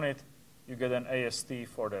 if you run it, you get an AST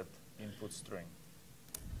for that input string.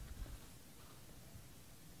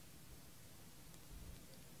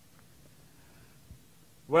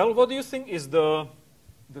 Well, what do you think is the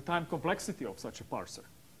time complexity of such a parser?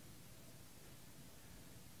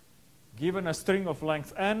 Given a string of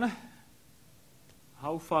length n,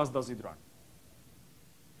 how fast does it run?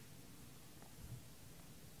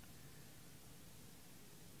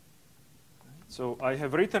 So I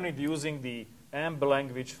have written it using the AMB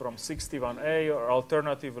language from 61A, or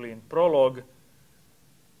alternatively in Prolog.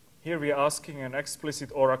 Here we are asking an explicit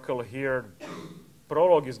oracle here.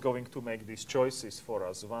 Prolog is going to make these choices for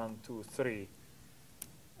us, 1, 2, 3.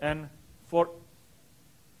 And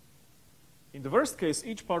in the worst case,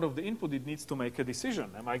 each part of the input, it needs to make a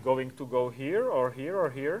decision. Am I going to go here or here or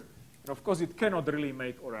here? And of course, it cannot really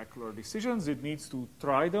make oracular decisions. It needs to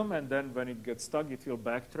try them, and then when it gets stuck, it will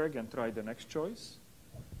backtrack and try the next choice.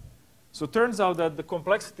 So it turns out that the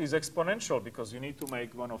complexity is exponential because you need to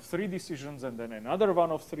make one of 3 decisions and then another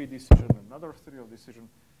one of 3 decisions, another 3 of decisions.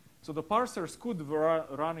 So the parsers could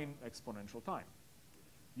run in exponential time.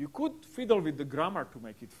 You could fiddle with the grammar to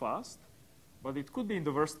make it fast, but it could be, in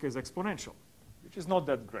the worst case, exponential, which is not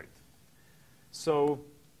that great. So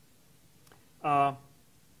I'll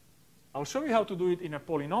show you how to do it in a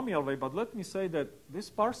polynomial way, but let me say that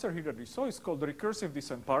this parser here that we saw is called the recursive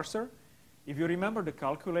descent parser. If you remember the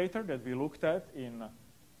calculator that we looked at in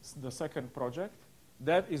the second project,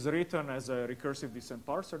 that is written as a recursive descent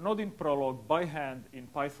parser, not in Prolog, by hand in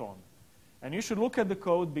Python. And you should look at the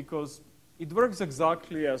code because it works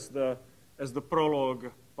exactly as the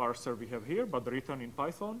Prolog parser we have here, but written in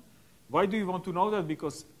Python. Why do you want to know that?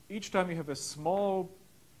 Because each time you have a small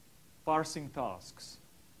parsing tasks,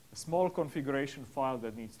 a small configuration file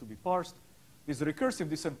that needs to be parsed, this recursive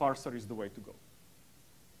descent parser is the way to go.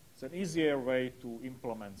 It's an easier way to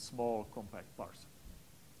implement small, compact parser.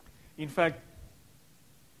 In fact,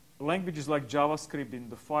 languages like JavaScript in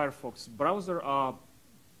the Firefox browser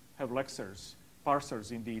have lexers,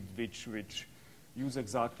 parsers indeed, which use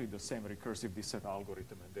exactly the same recursive descent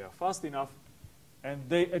algorithm, and they are fast enough. And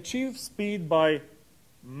they achieve speed by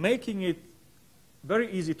making it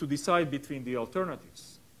very easy to decide between the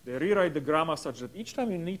alternatives. They rewrite the grammar such that each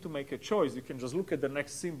time you need to make a choice, you can just look at the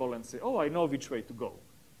next symbol and say, oh, I know which way to go.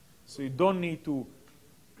 So you don't need to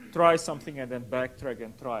try something and then backtrack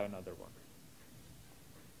and try another one.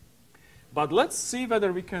 But let's see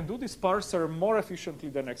whether we can do this parser more efficiently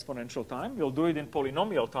than exponential time. We'll do it in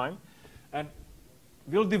polynomial time. And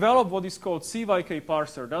we'll develop what is called CYK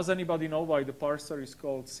parser. Does anybody know why the parser is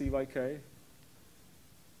called CYK?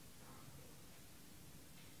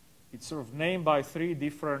 It's sort of named by 3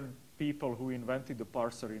 different people who invented the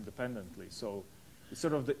parser independently. So it's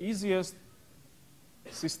sort of the easiest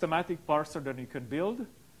systematic parser that you can build.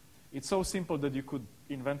 It's so simple that you could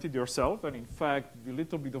invent it yourself. And in fact, with a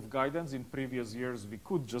little bit of guidance in previous years, we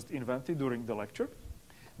could just invent it during the lecture.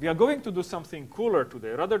 We are going to do something cooler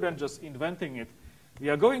today. Rather than just inventing it, we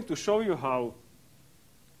are going to show you how,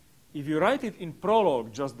 if you write it in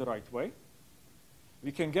Prolog just the right way,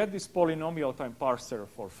 we can get this polynomial time parser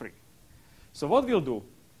for free. So what we'll do,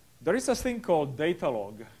 there is a thing called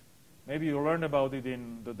Datalog. Maybe you learned about it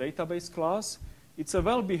in the database class. It's a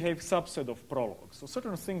well-behaved subset of Prolog. So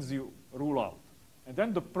certain things you rule out. And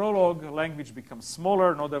then the Prolog language becomes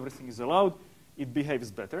smaller, not everything is allowed, it behaves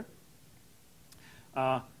better.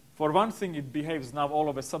 For one thing, it behaves now all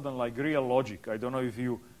of a sudden like real logic. I don't know if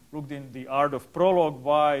you looked in the art of Prolog,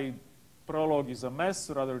 why Prolog is a mess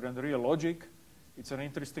rather than real logic. It's an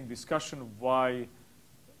interesting discussion why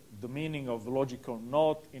the meaning of logical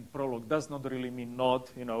not in Prolog does not really mean not.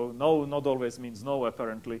 You know, no not always means no,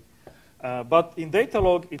 apparently. But in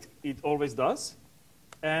Datalog, it always does.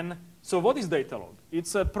 And so what is Datalog?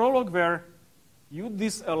 It's a Prolog where you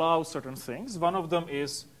disallow certain things. One of them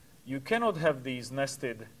is you cannot have these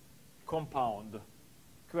nested compound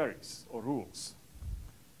queries or rules.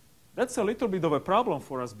 That's a little bit of a problem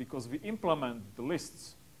for us because we implement the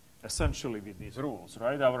lists essentially with these rules,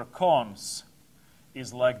 right? Our cons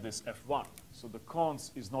is like this F1. So the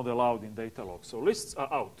cons is not allowed in Datalog. So lists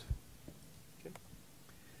are out. Okay.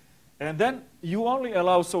 And then you only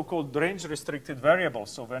allow so-called range-restricted variables.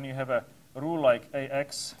 So when you have a rule like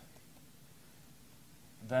AX,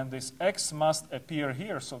 then this X must appear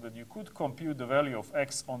here so that you could compute the value of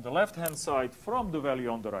X on the left-hand side from the value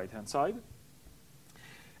on the right-hand side.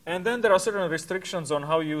 And then there are certain restrictions on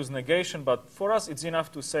how you use negation, but for us it's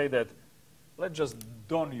enough to say that let's just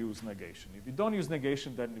don't use negation. If we don't use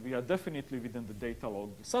negation, then we are definitely within the Datalog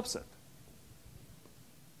subset.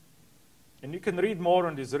 And you can read more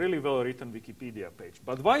on this really well-written Wikipedia page.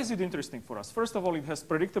 But why is it interesting for us? First of all, it has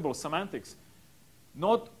predictable semantics.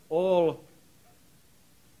 Not all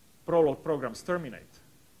Prolog programs terminate.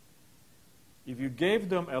 If you gave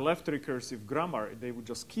them a left recursive grammar, they would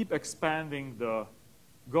just keep expanding the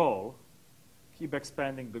goal,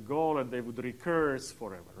 and they would recurse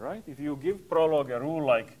forever, right? If you give Prolog a rule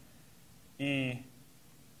like E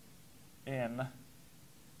in,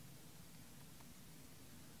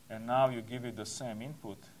 and now you give it the same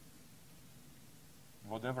input,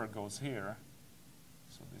 whatever goes here,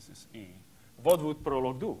 so this is E, what would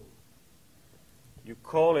Prolog do? You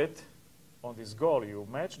call it on this goal, you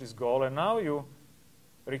match this goal, and now you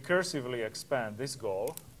recursively expand this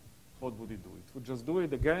goal. What would it do? It would just do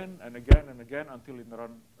it again and again and again until it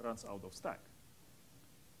runs out of stack.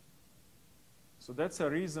 So that's a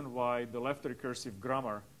reason why the left recursive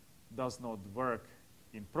grammar does not work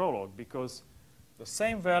in Prolog, because the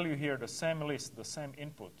same value here, the same list, the same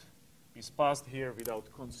input is passed here without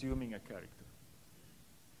consuming a character.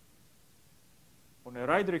 On a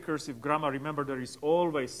right recursive grammar, remember there is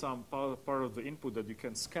always some part of the input that you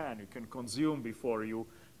can scan, you can consume before you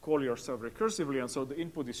call yourself recursively, and so the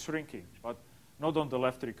input is shrinking, but not on the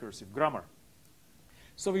left recursive grammar.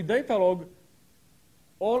 So with Datalog,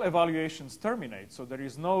 all evaluations terminate, so there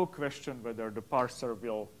is no question whether the parser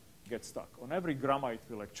will get stuck. On every grammar, it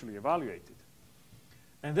will actually evaluate it.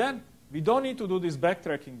 And then we don't need to do this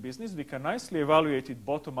backtracking business. We can nicely evaluate it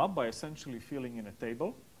bottom-up by essentially filling in a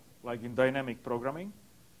table, like in dynamic programming,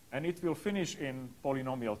 and it will finish in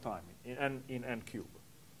polynomial time, in n cube.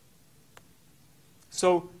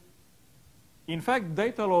 So, in fact,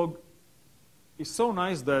 Datalog is so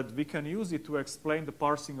nice that we can use it to explain the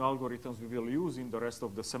parsing algorithms we will use in the rest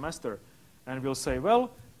of the semester. And we'll say,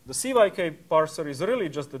 well, the CYK parser is really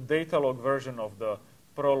just the Datalog version of the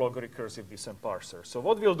Prolog recursive descent parser. So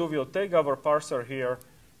what we'll do, we'll take our parser here,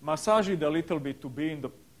 massage it a little bit to be in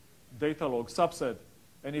the Datalog subset,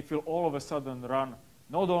 and it will all of a sudden run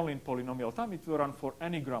not only in polynomial time, it will run for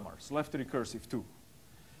any grammars, left recursive too.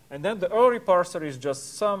 And then the Earley parser is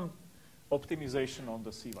just some optimization on the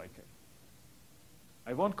CYK.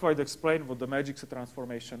 I won't quite explain what the magic set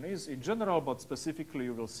transformation is in general, but specifically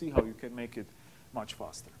you will see how you can make it much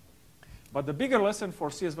faster. But the bigger lesson for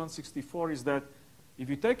CS164 is that if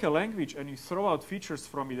you take a language and you throw out features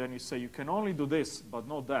from it and you say you can only do this, but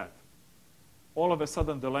not that, all of a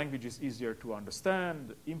sudden the language is easier to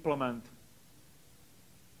understand, implement.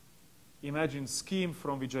 Imagine scheme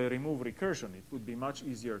from which I remove recursion. It would be much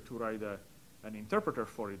easier to write an interpreter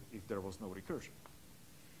for it if there was no recursion.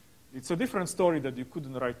 It's a different story that you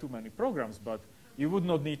couldn't write too many programs, but you would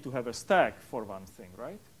not need to have a stack for one thing,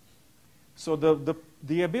 right? So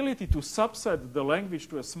the ability to subset the language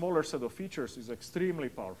to a smaller set of features is extremely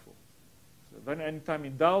powerful. So when anytime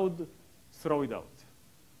in doubt, throw it out.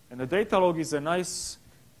 And the Datalog is a nice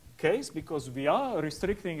case because we are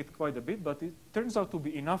restricting it quite a bit, but it turns out to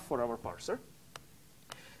be enough for our parser.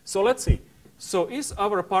 So let's see. So is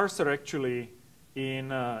our parser actually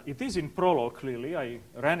in, it is in Prolog clearly, I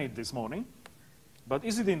ran it this morning, but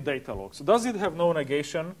is it in Datalog? So does it have no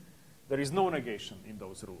negation? There is no negation in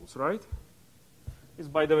those rules, right? It's,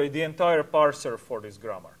 by the way, the entire parser for this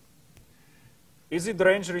grammar. Is it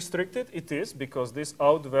range restricted? It is, because this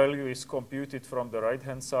out value is computed from the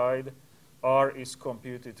right-hand side. R is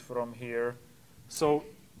computed from here. So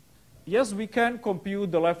yes, we can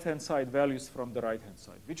compute the left-hand side values from the right-hand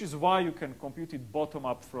side, which is why you can compute it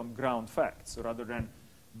bottom-up from ground facts rather than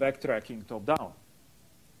backtracking top-down.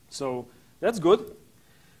 So that's good.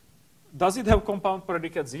 Does it have compound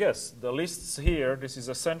predicates? Yes. The lists here, this is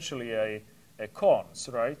essentially a cons,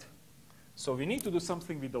 right? So we need to do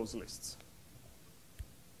something with those lists.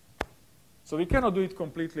 So we cannot do it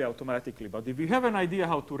completely automatically, but if we have an idea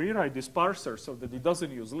how to rewrite this parser so that it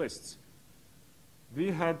doesn't use lists,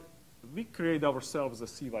 we create ourselves a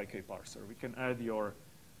CYK parser. We can add your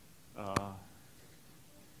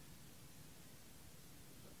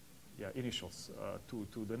initials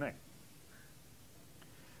to the name.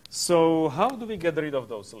 So how do we get rid of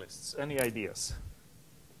those lists? Any ideas?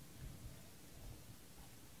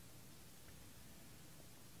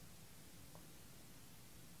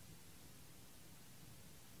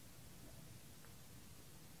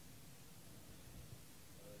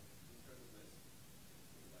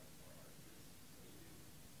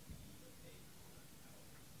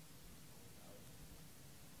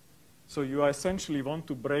 So you essentially want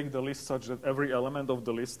to break the list such that every element of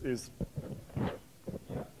the list is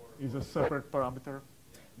a separate parameter.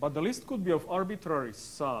 But the list could be of arbitrary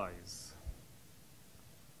size.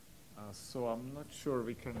 So I'm not sure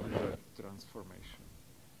we can do that transformation.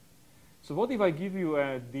 So what if I give you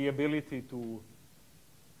the ability to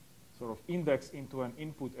sort of index into an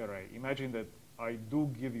input array? Imagine that I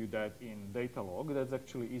do give you that in Datalog. That's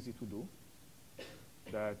actually easy to do.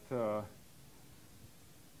 That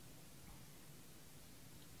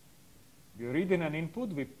we read in an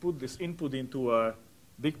input, we put this input into a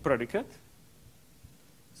big predicate.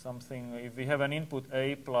 Something, if we have an input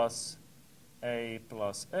A plus A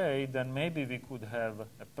plus A, then maybe we could have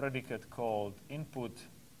a predicate called input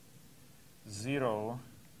 0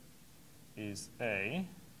 is A,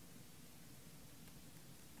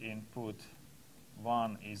 input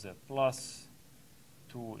 1 is a plus,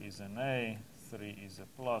 2 is an A, 3 is a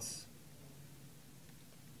plus.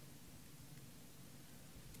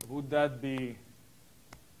 Would that be,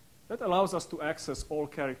 that allows us to access all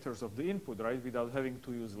characters of the input, right, without having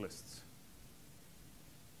to use lists.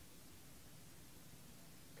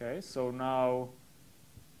 Okay, so now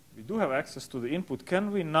we do have access to the input.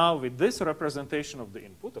 Can we now, with this representation of the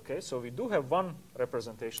input, okay, so we do have one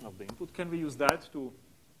representation of the input, can we use that to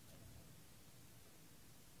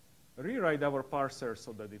rewrite our parser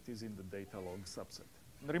so that it is in the Datalog subset?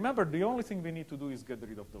 And remember, the only thing we need to do is get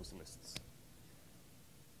rid of those lists.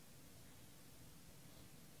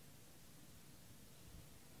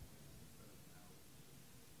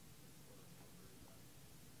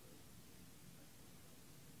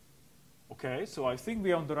 Okay, so I think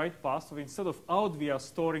we are on the right path. So instead of out, we are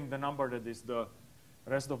storing the number that is the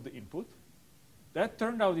rest of the input. That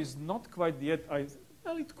turned out is not quite yet.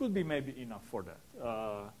 Well, it could be maybe enough for that.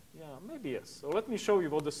 Yeah, maybe yes. So let me show you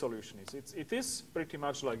what the solution is. It is pretty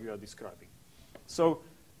much like you are describing. So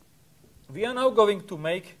we are now going to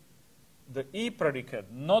make the E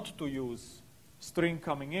predicate not to use string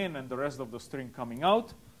coming in and the rest of the string coming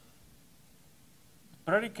out.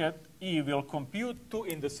 Predicate E will compute two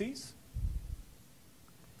indices.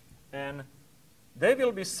 And they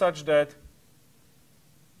will be such that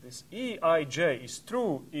this Eij is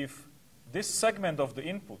true if this segment of the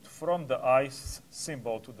input from the I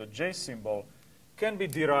symbol to the J symbol can be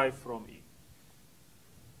derived from E.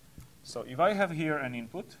 So if I have here an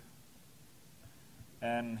input,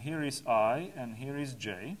 and here is I, and here is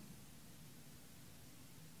J,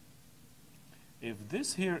 if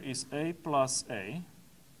this here is A plus A,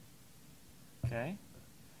 okay,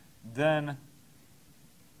 then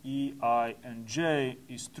Ei and J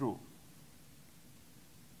is true.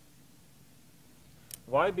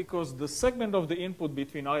 Why? Because the segment of the input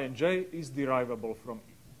between I and J is derivable from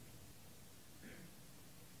E.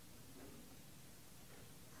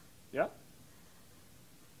 Yeah?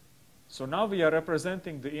 So now we are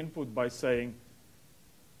representing the input by saying,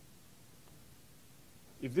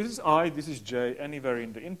 if this is I, this is J, anywhere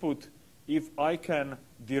in the input, if I can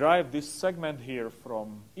derive this segment here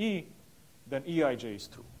from E, then Eij is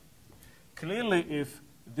true. Clearly, if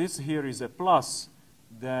this here is a plus,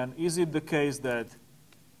 then is it the case that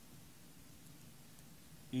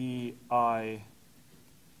Eij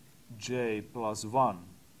plus 1,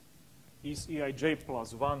 is Eij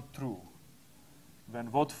plus 1 true?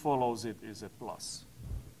 Then what follows it is a plus.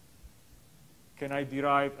 Can I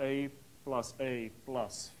derive A plus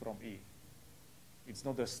from E? It's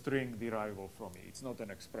not a string derivable from E. It's not an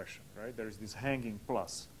expression, right? There is this hanging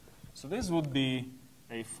plus. So this would be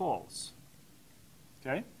a false.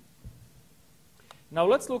 Okay? Now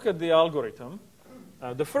let's look at the algorithm.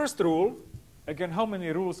 The first rule, again, how many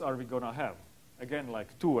rules are we going to have? again,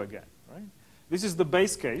 like 2 again, right? This is the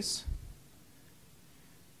base case.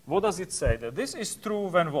 What does it say? That this is true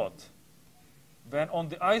when what? When on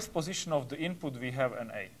the ith position of the input we have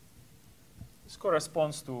an A. This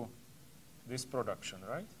corresponds to this production,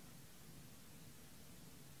 right?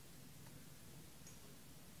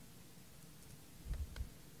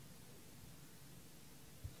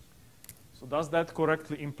 So does that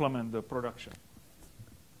correctly implement the production?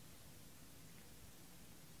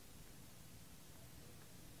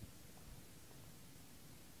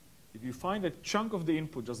 If you find a chunk of the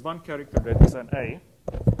input, just one character that is an A,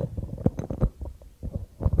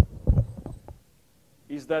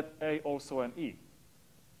 is that A also an E?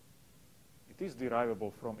 It is derivable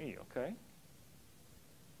from E, okay?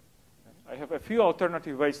 I have a few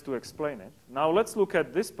alternative ways to explain it. Now let's look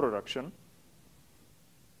at this production.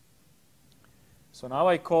 So now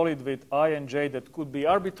I call it with I and j that could be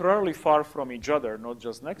arbitrarily far from each other, not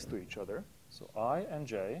just next to each other. So I and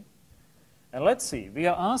j. And let's see, we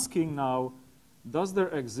are asking now, does there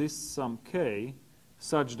exist some k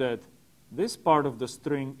such that this part of the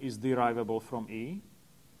string is derivable from E,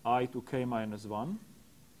 I to k minus 1.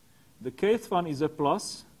 The kth one is a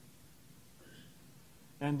plus,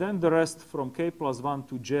 and then the rest from k plus 1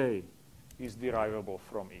 to j is derivable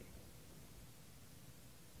from E.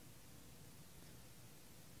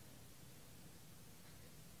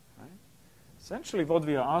 Right? Essentially what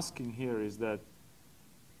we are asking here is that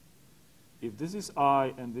if this is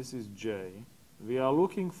I and this is j, we are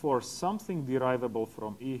looking for something derivable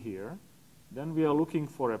from E here. Then we are looking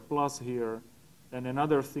for a plus here and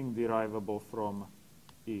another thing derivable from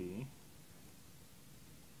E.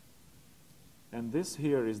 And this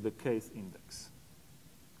here is the kth index.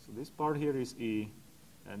 So this part here is E,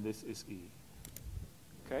 and this is E.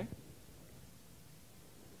 Okay?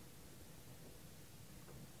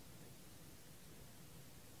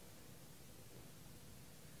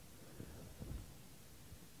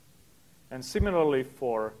 And similarly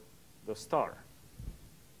for the star.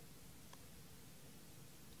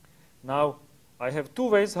 Now, I have two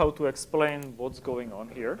ways how to explain what's going on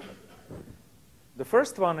here. The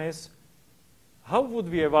first one is, how would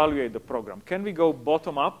we evaluate the program? Can we go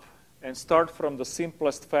bottom up and start from the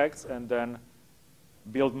simplest facts and then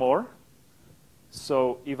build more?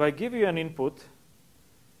 So if I give you an input,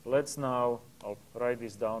 let's now, I'll write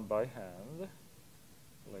this down by hand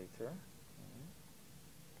later.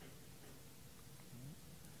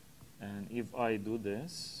 And if I do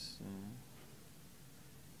this,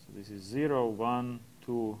 so this is 0, 1,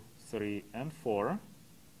 2, 3, and 4.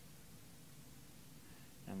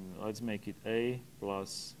 And let's make it A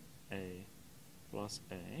plus A plus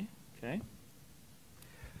A, okay?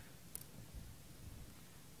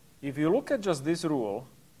 If you look at just this rule,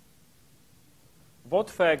 what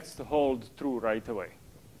facts hold true right away,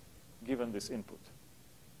 given this input?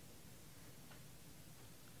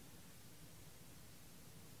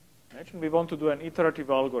 Imagine we want to do an iterative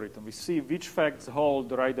algorithm. We see which facts hold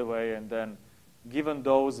right away, and then given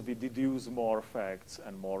those, we deduce more facts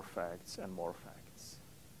and more facts and more facts.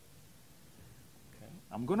 Okay.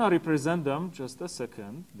 I'm going to represent them just a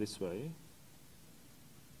second this way.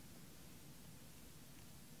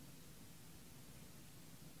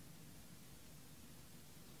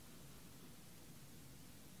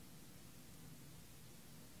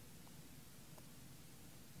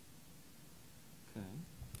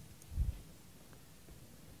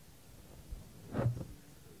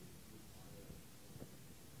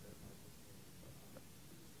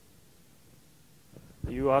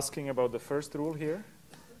 Are you asking about the first rule here?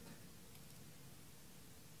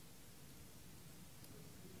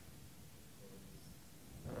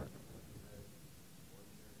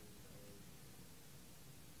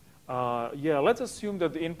 Yeah, let's assume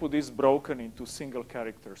that the input is broken into single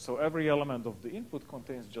characters. So every element of the input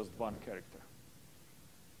contains just one character.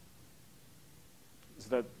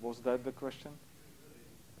 Was that the question?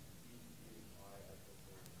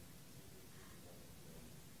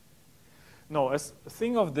 No, as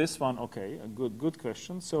think of this one, okay, a good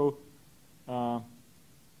question. So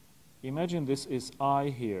imagine this is I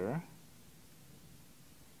here,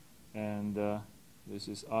 and this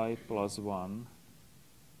is I plus 1.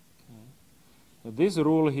 Okay. Now this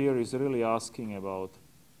rule here is really asking about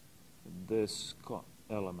this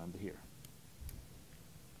element here.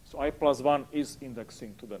 So I plus 1 is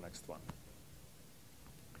indexing to the next one.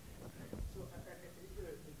 So I think the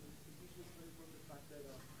equation is coming from the fact that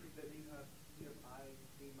you have I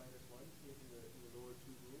k minus 1 in the lower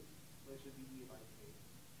two rules, but it should be E of I k.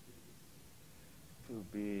 It will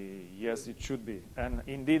be, yes, it should be. And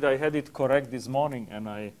indeed, I had it correct this morning, and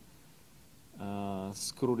I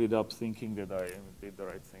screwed it up thinking that I did the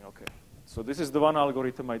right thing. Okay, So this is the one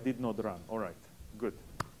algorithm I did not run. All right, good.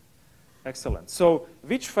 Excellent. So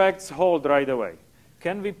which facts hold right away?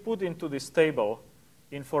 Can we put into this table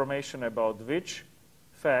information about which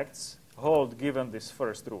facts hold given this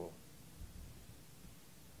first rule?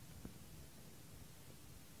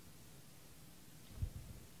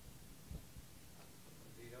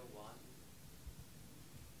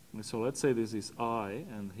 So let's say this is I,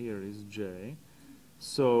 and here is J.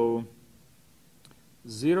 So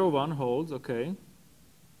 0, 1 holds, okay.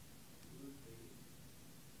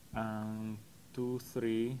 2,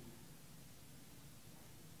 3.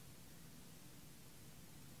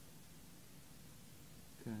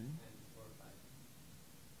 Okay.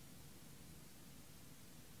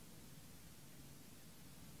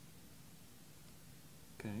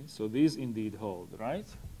 Okay, so these indeed hold, right?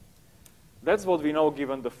 That's what we know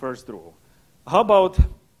given the first rule. How about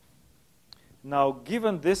now,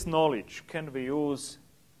 given this knowledge, can we use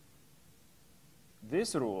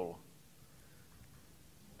this rule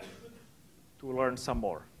to learn some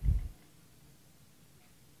more?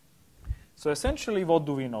 So essentially, what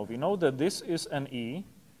do we know? We know that this is an E.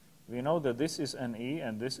 We know that this is an E,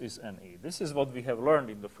 and this is an E. This is what we have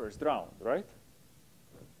learned in the first round, right?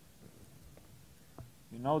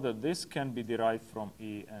 We know that this can be derived from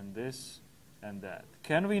E, and this and that.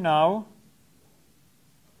 Can we now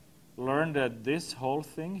learn that this whole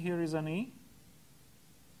thing here is an E?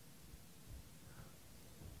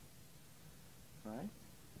 Right?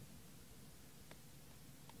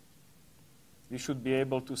 We should be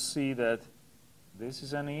able to see that this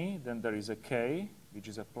is an E, then there is a K, which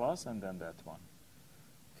is a plus, and then that one.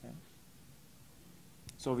 Okay.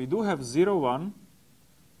 So we do have 0, 1,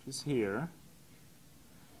 which is here.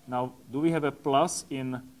 Now, do we have a plus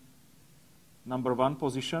in number 1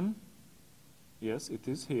 position? Yes, it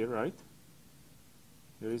is here, right?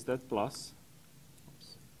 Here is that plus.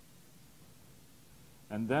 Oops.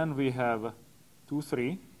 And then we have 2, 3,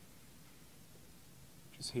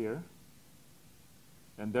 which is here.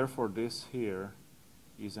 And therefore, this here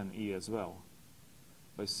is an E as well.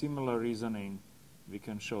 By similar reasoning, we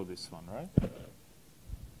can show this one, right?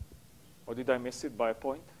 Or did I miss it by a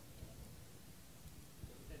point?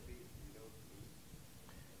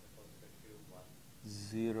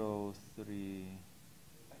 0, 3.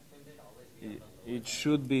 It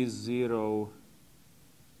should be 0.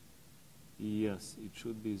 Yes, it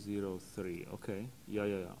should be 0, 3. Okay.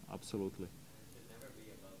 Yeah, absolutely.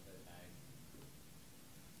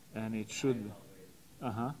 And it should.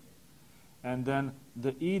 And then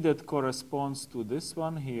the E that corresponds to this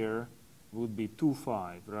one here would be 2,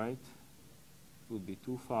 5, right? Would be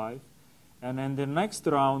 2, 5. And in the next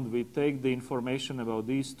round, we take the information about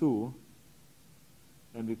these two,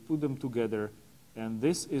 and we put them together, and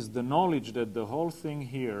this is the knowledge that the whole thing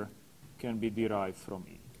here can be derived from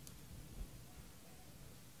E.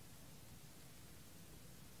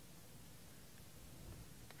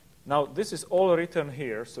 Now, this is all written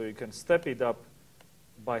here, so you can step it up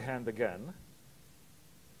by hand again.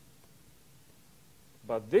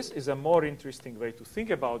 But this is a more interesting way to think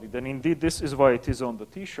about it, and indeed this is why it is on the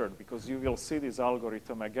T-shirt, because you will see this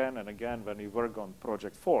algorithm again and again when you work on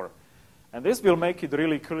Project 4. And this will make it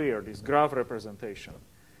really clear, this graph representation.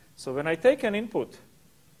 So when I take an input,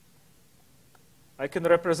 I can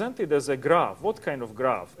represent it as a graph. What kind of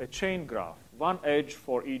graph? A chain graph. One edge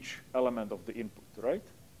for each element of the input, right?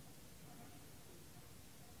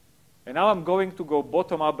 And now I'm going to go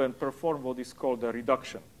bottom up and perform what is called a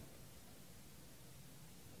reduction.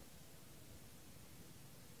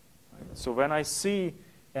 So when I see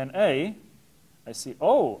an A, I see,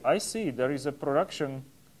 oh, I see there is a production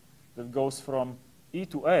that goes from E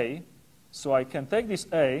to A. So I can take this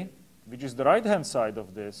A, which is the right-hand side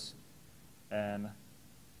of this, and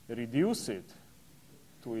reduce it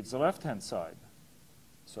to its left-hand side.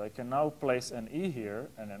 So I can now place an E here,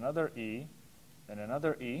 and another E, and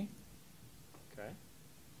another E. Okay.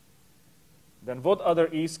 Then what other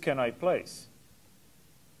E's can I place?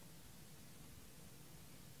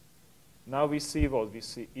 Now we see what? We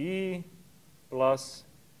see E plus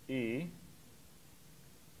E.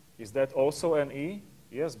 Is that also an E?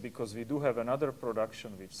 Yes, because we do have another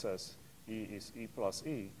production which says E is E plus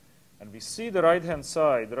E. And we see the right-hand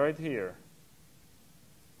side right here.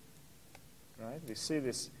 Right? We see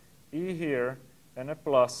this E here and a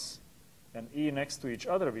plus and E next to each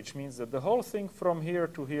other, which means that the whole thing from here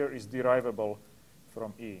to here is derivable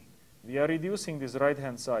from E. We are reducing this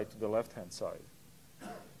right-hand side to the left-hand side.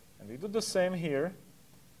 And we do the same here.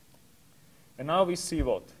 And now we see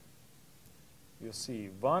what? You see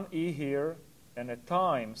one E here and a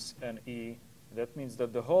times an E. That means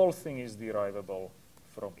that the whole thing is derivable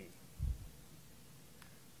from E.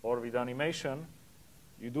 or with animation,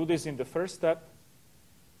 you do this in the first step.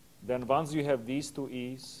 Then once you have these two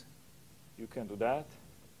E's, you can do that.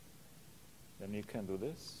 Then you can do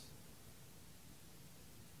this.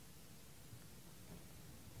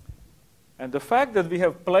 And the fact that we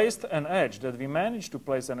have placed an edge, that we managed to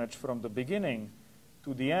place an edge from the beginning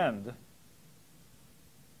to the end,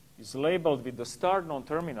 is labeled with the start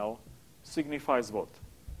non-terminal, signifies what?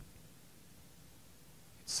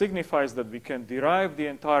 It signifies that we can derive the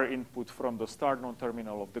entire input from the start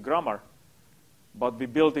non-terminal of the grammar, but we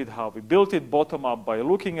built it how? We built it bottom-up by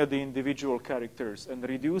looking at the individual characters and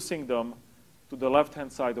reducing them to the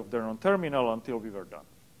left-hand side of their non-terminal until we were done.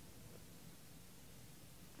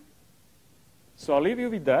 So I'll leave you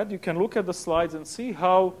with that. You can look at the slides and see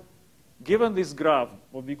how, given this graph,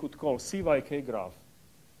 what we could call CYK graph,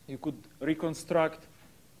 you could reconstruct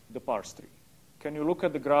the parse tree. Can you look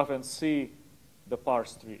at the graph and see the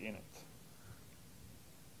parse tree in it?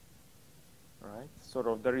 Right? Sort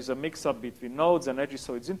of, there is a mix-up between nodes and edges,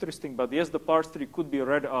 so it's interesting. But yes, the parse tree could be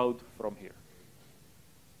read out from here.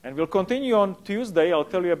 And we'll continue on Tuesday. I'll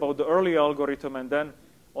tell you about the Earley algorithm, and then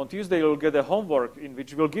on Tuesday, you'll get a homework in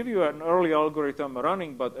which we'll give you an Earley algorithm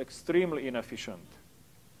running, but extremely inefficient.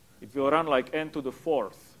 It will run like n to the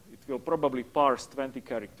 4th. It will probably parse 20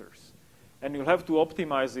 characters. And you'll have to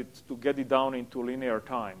optimize it to get it down into linear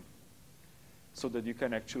time so that you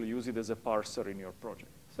can actually use it as a parser in your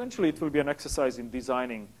project. Essentially, it will be an exercise in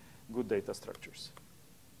designing good data structures.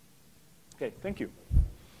 Okay, thank you.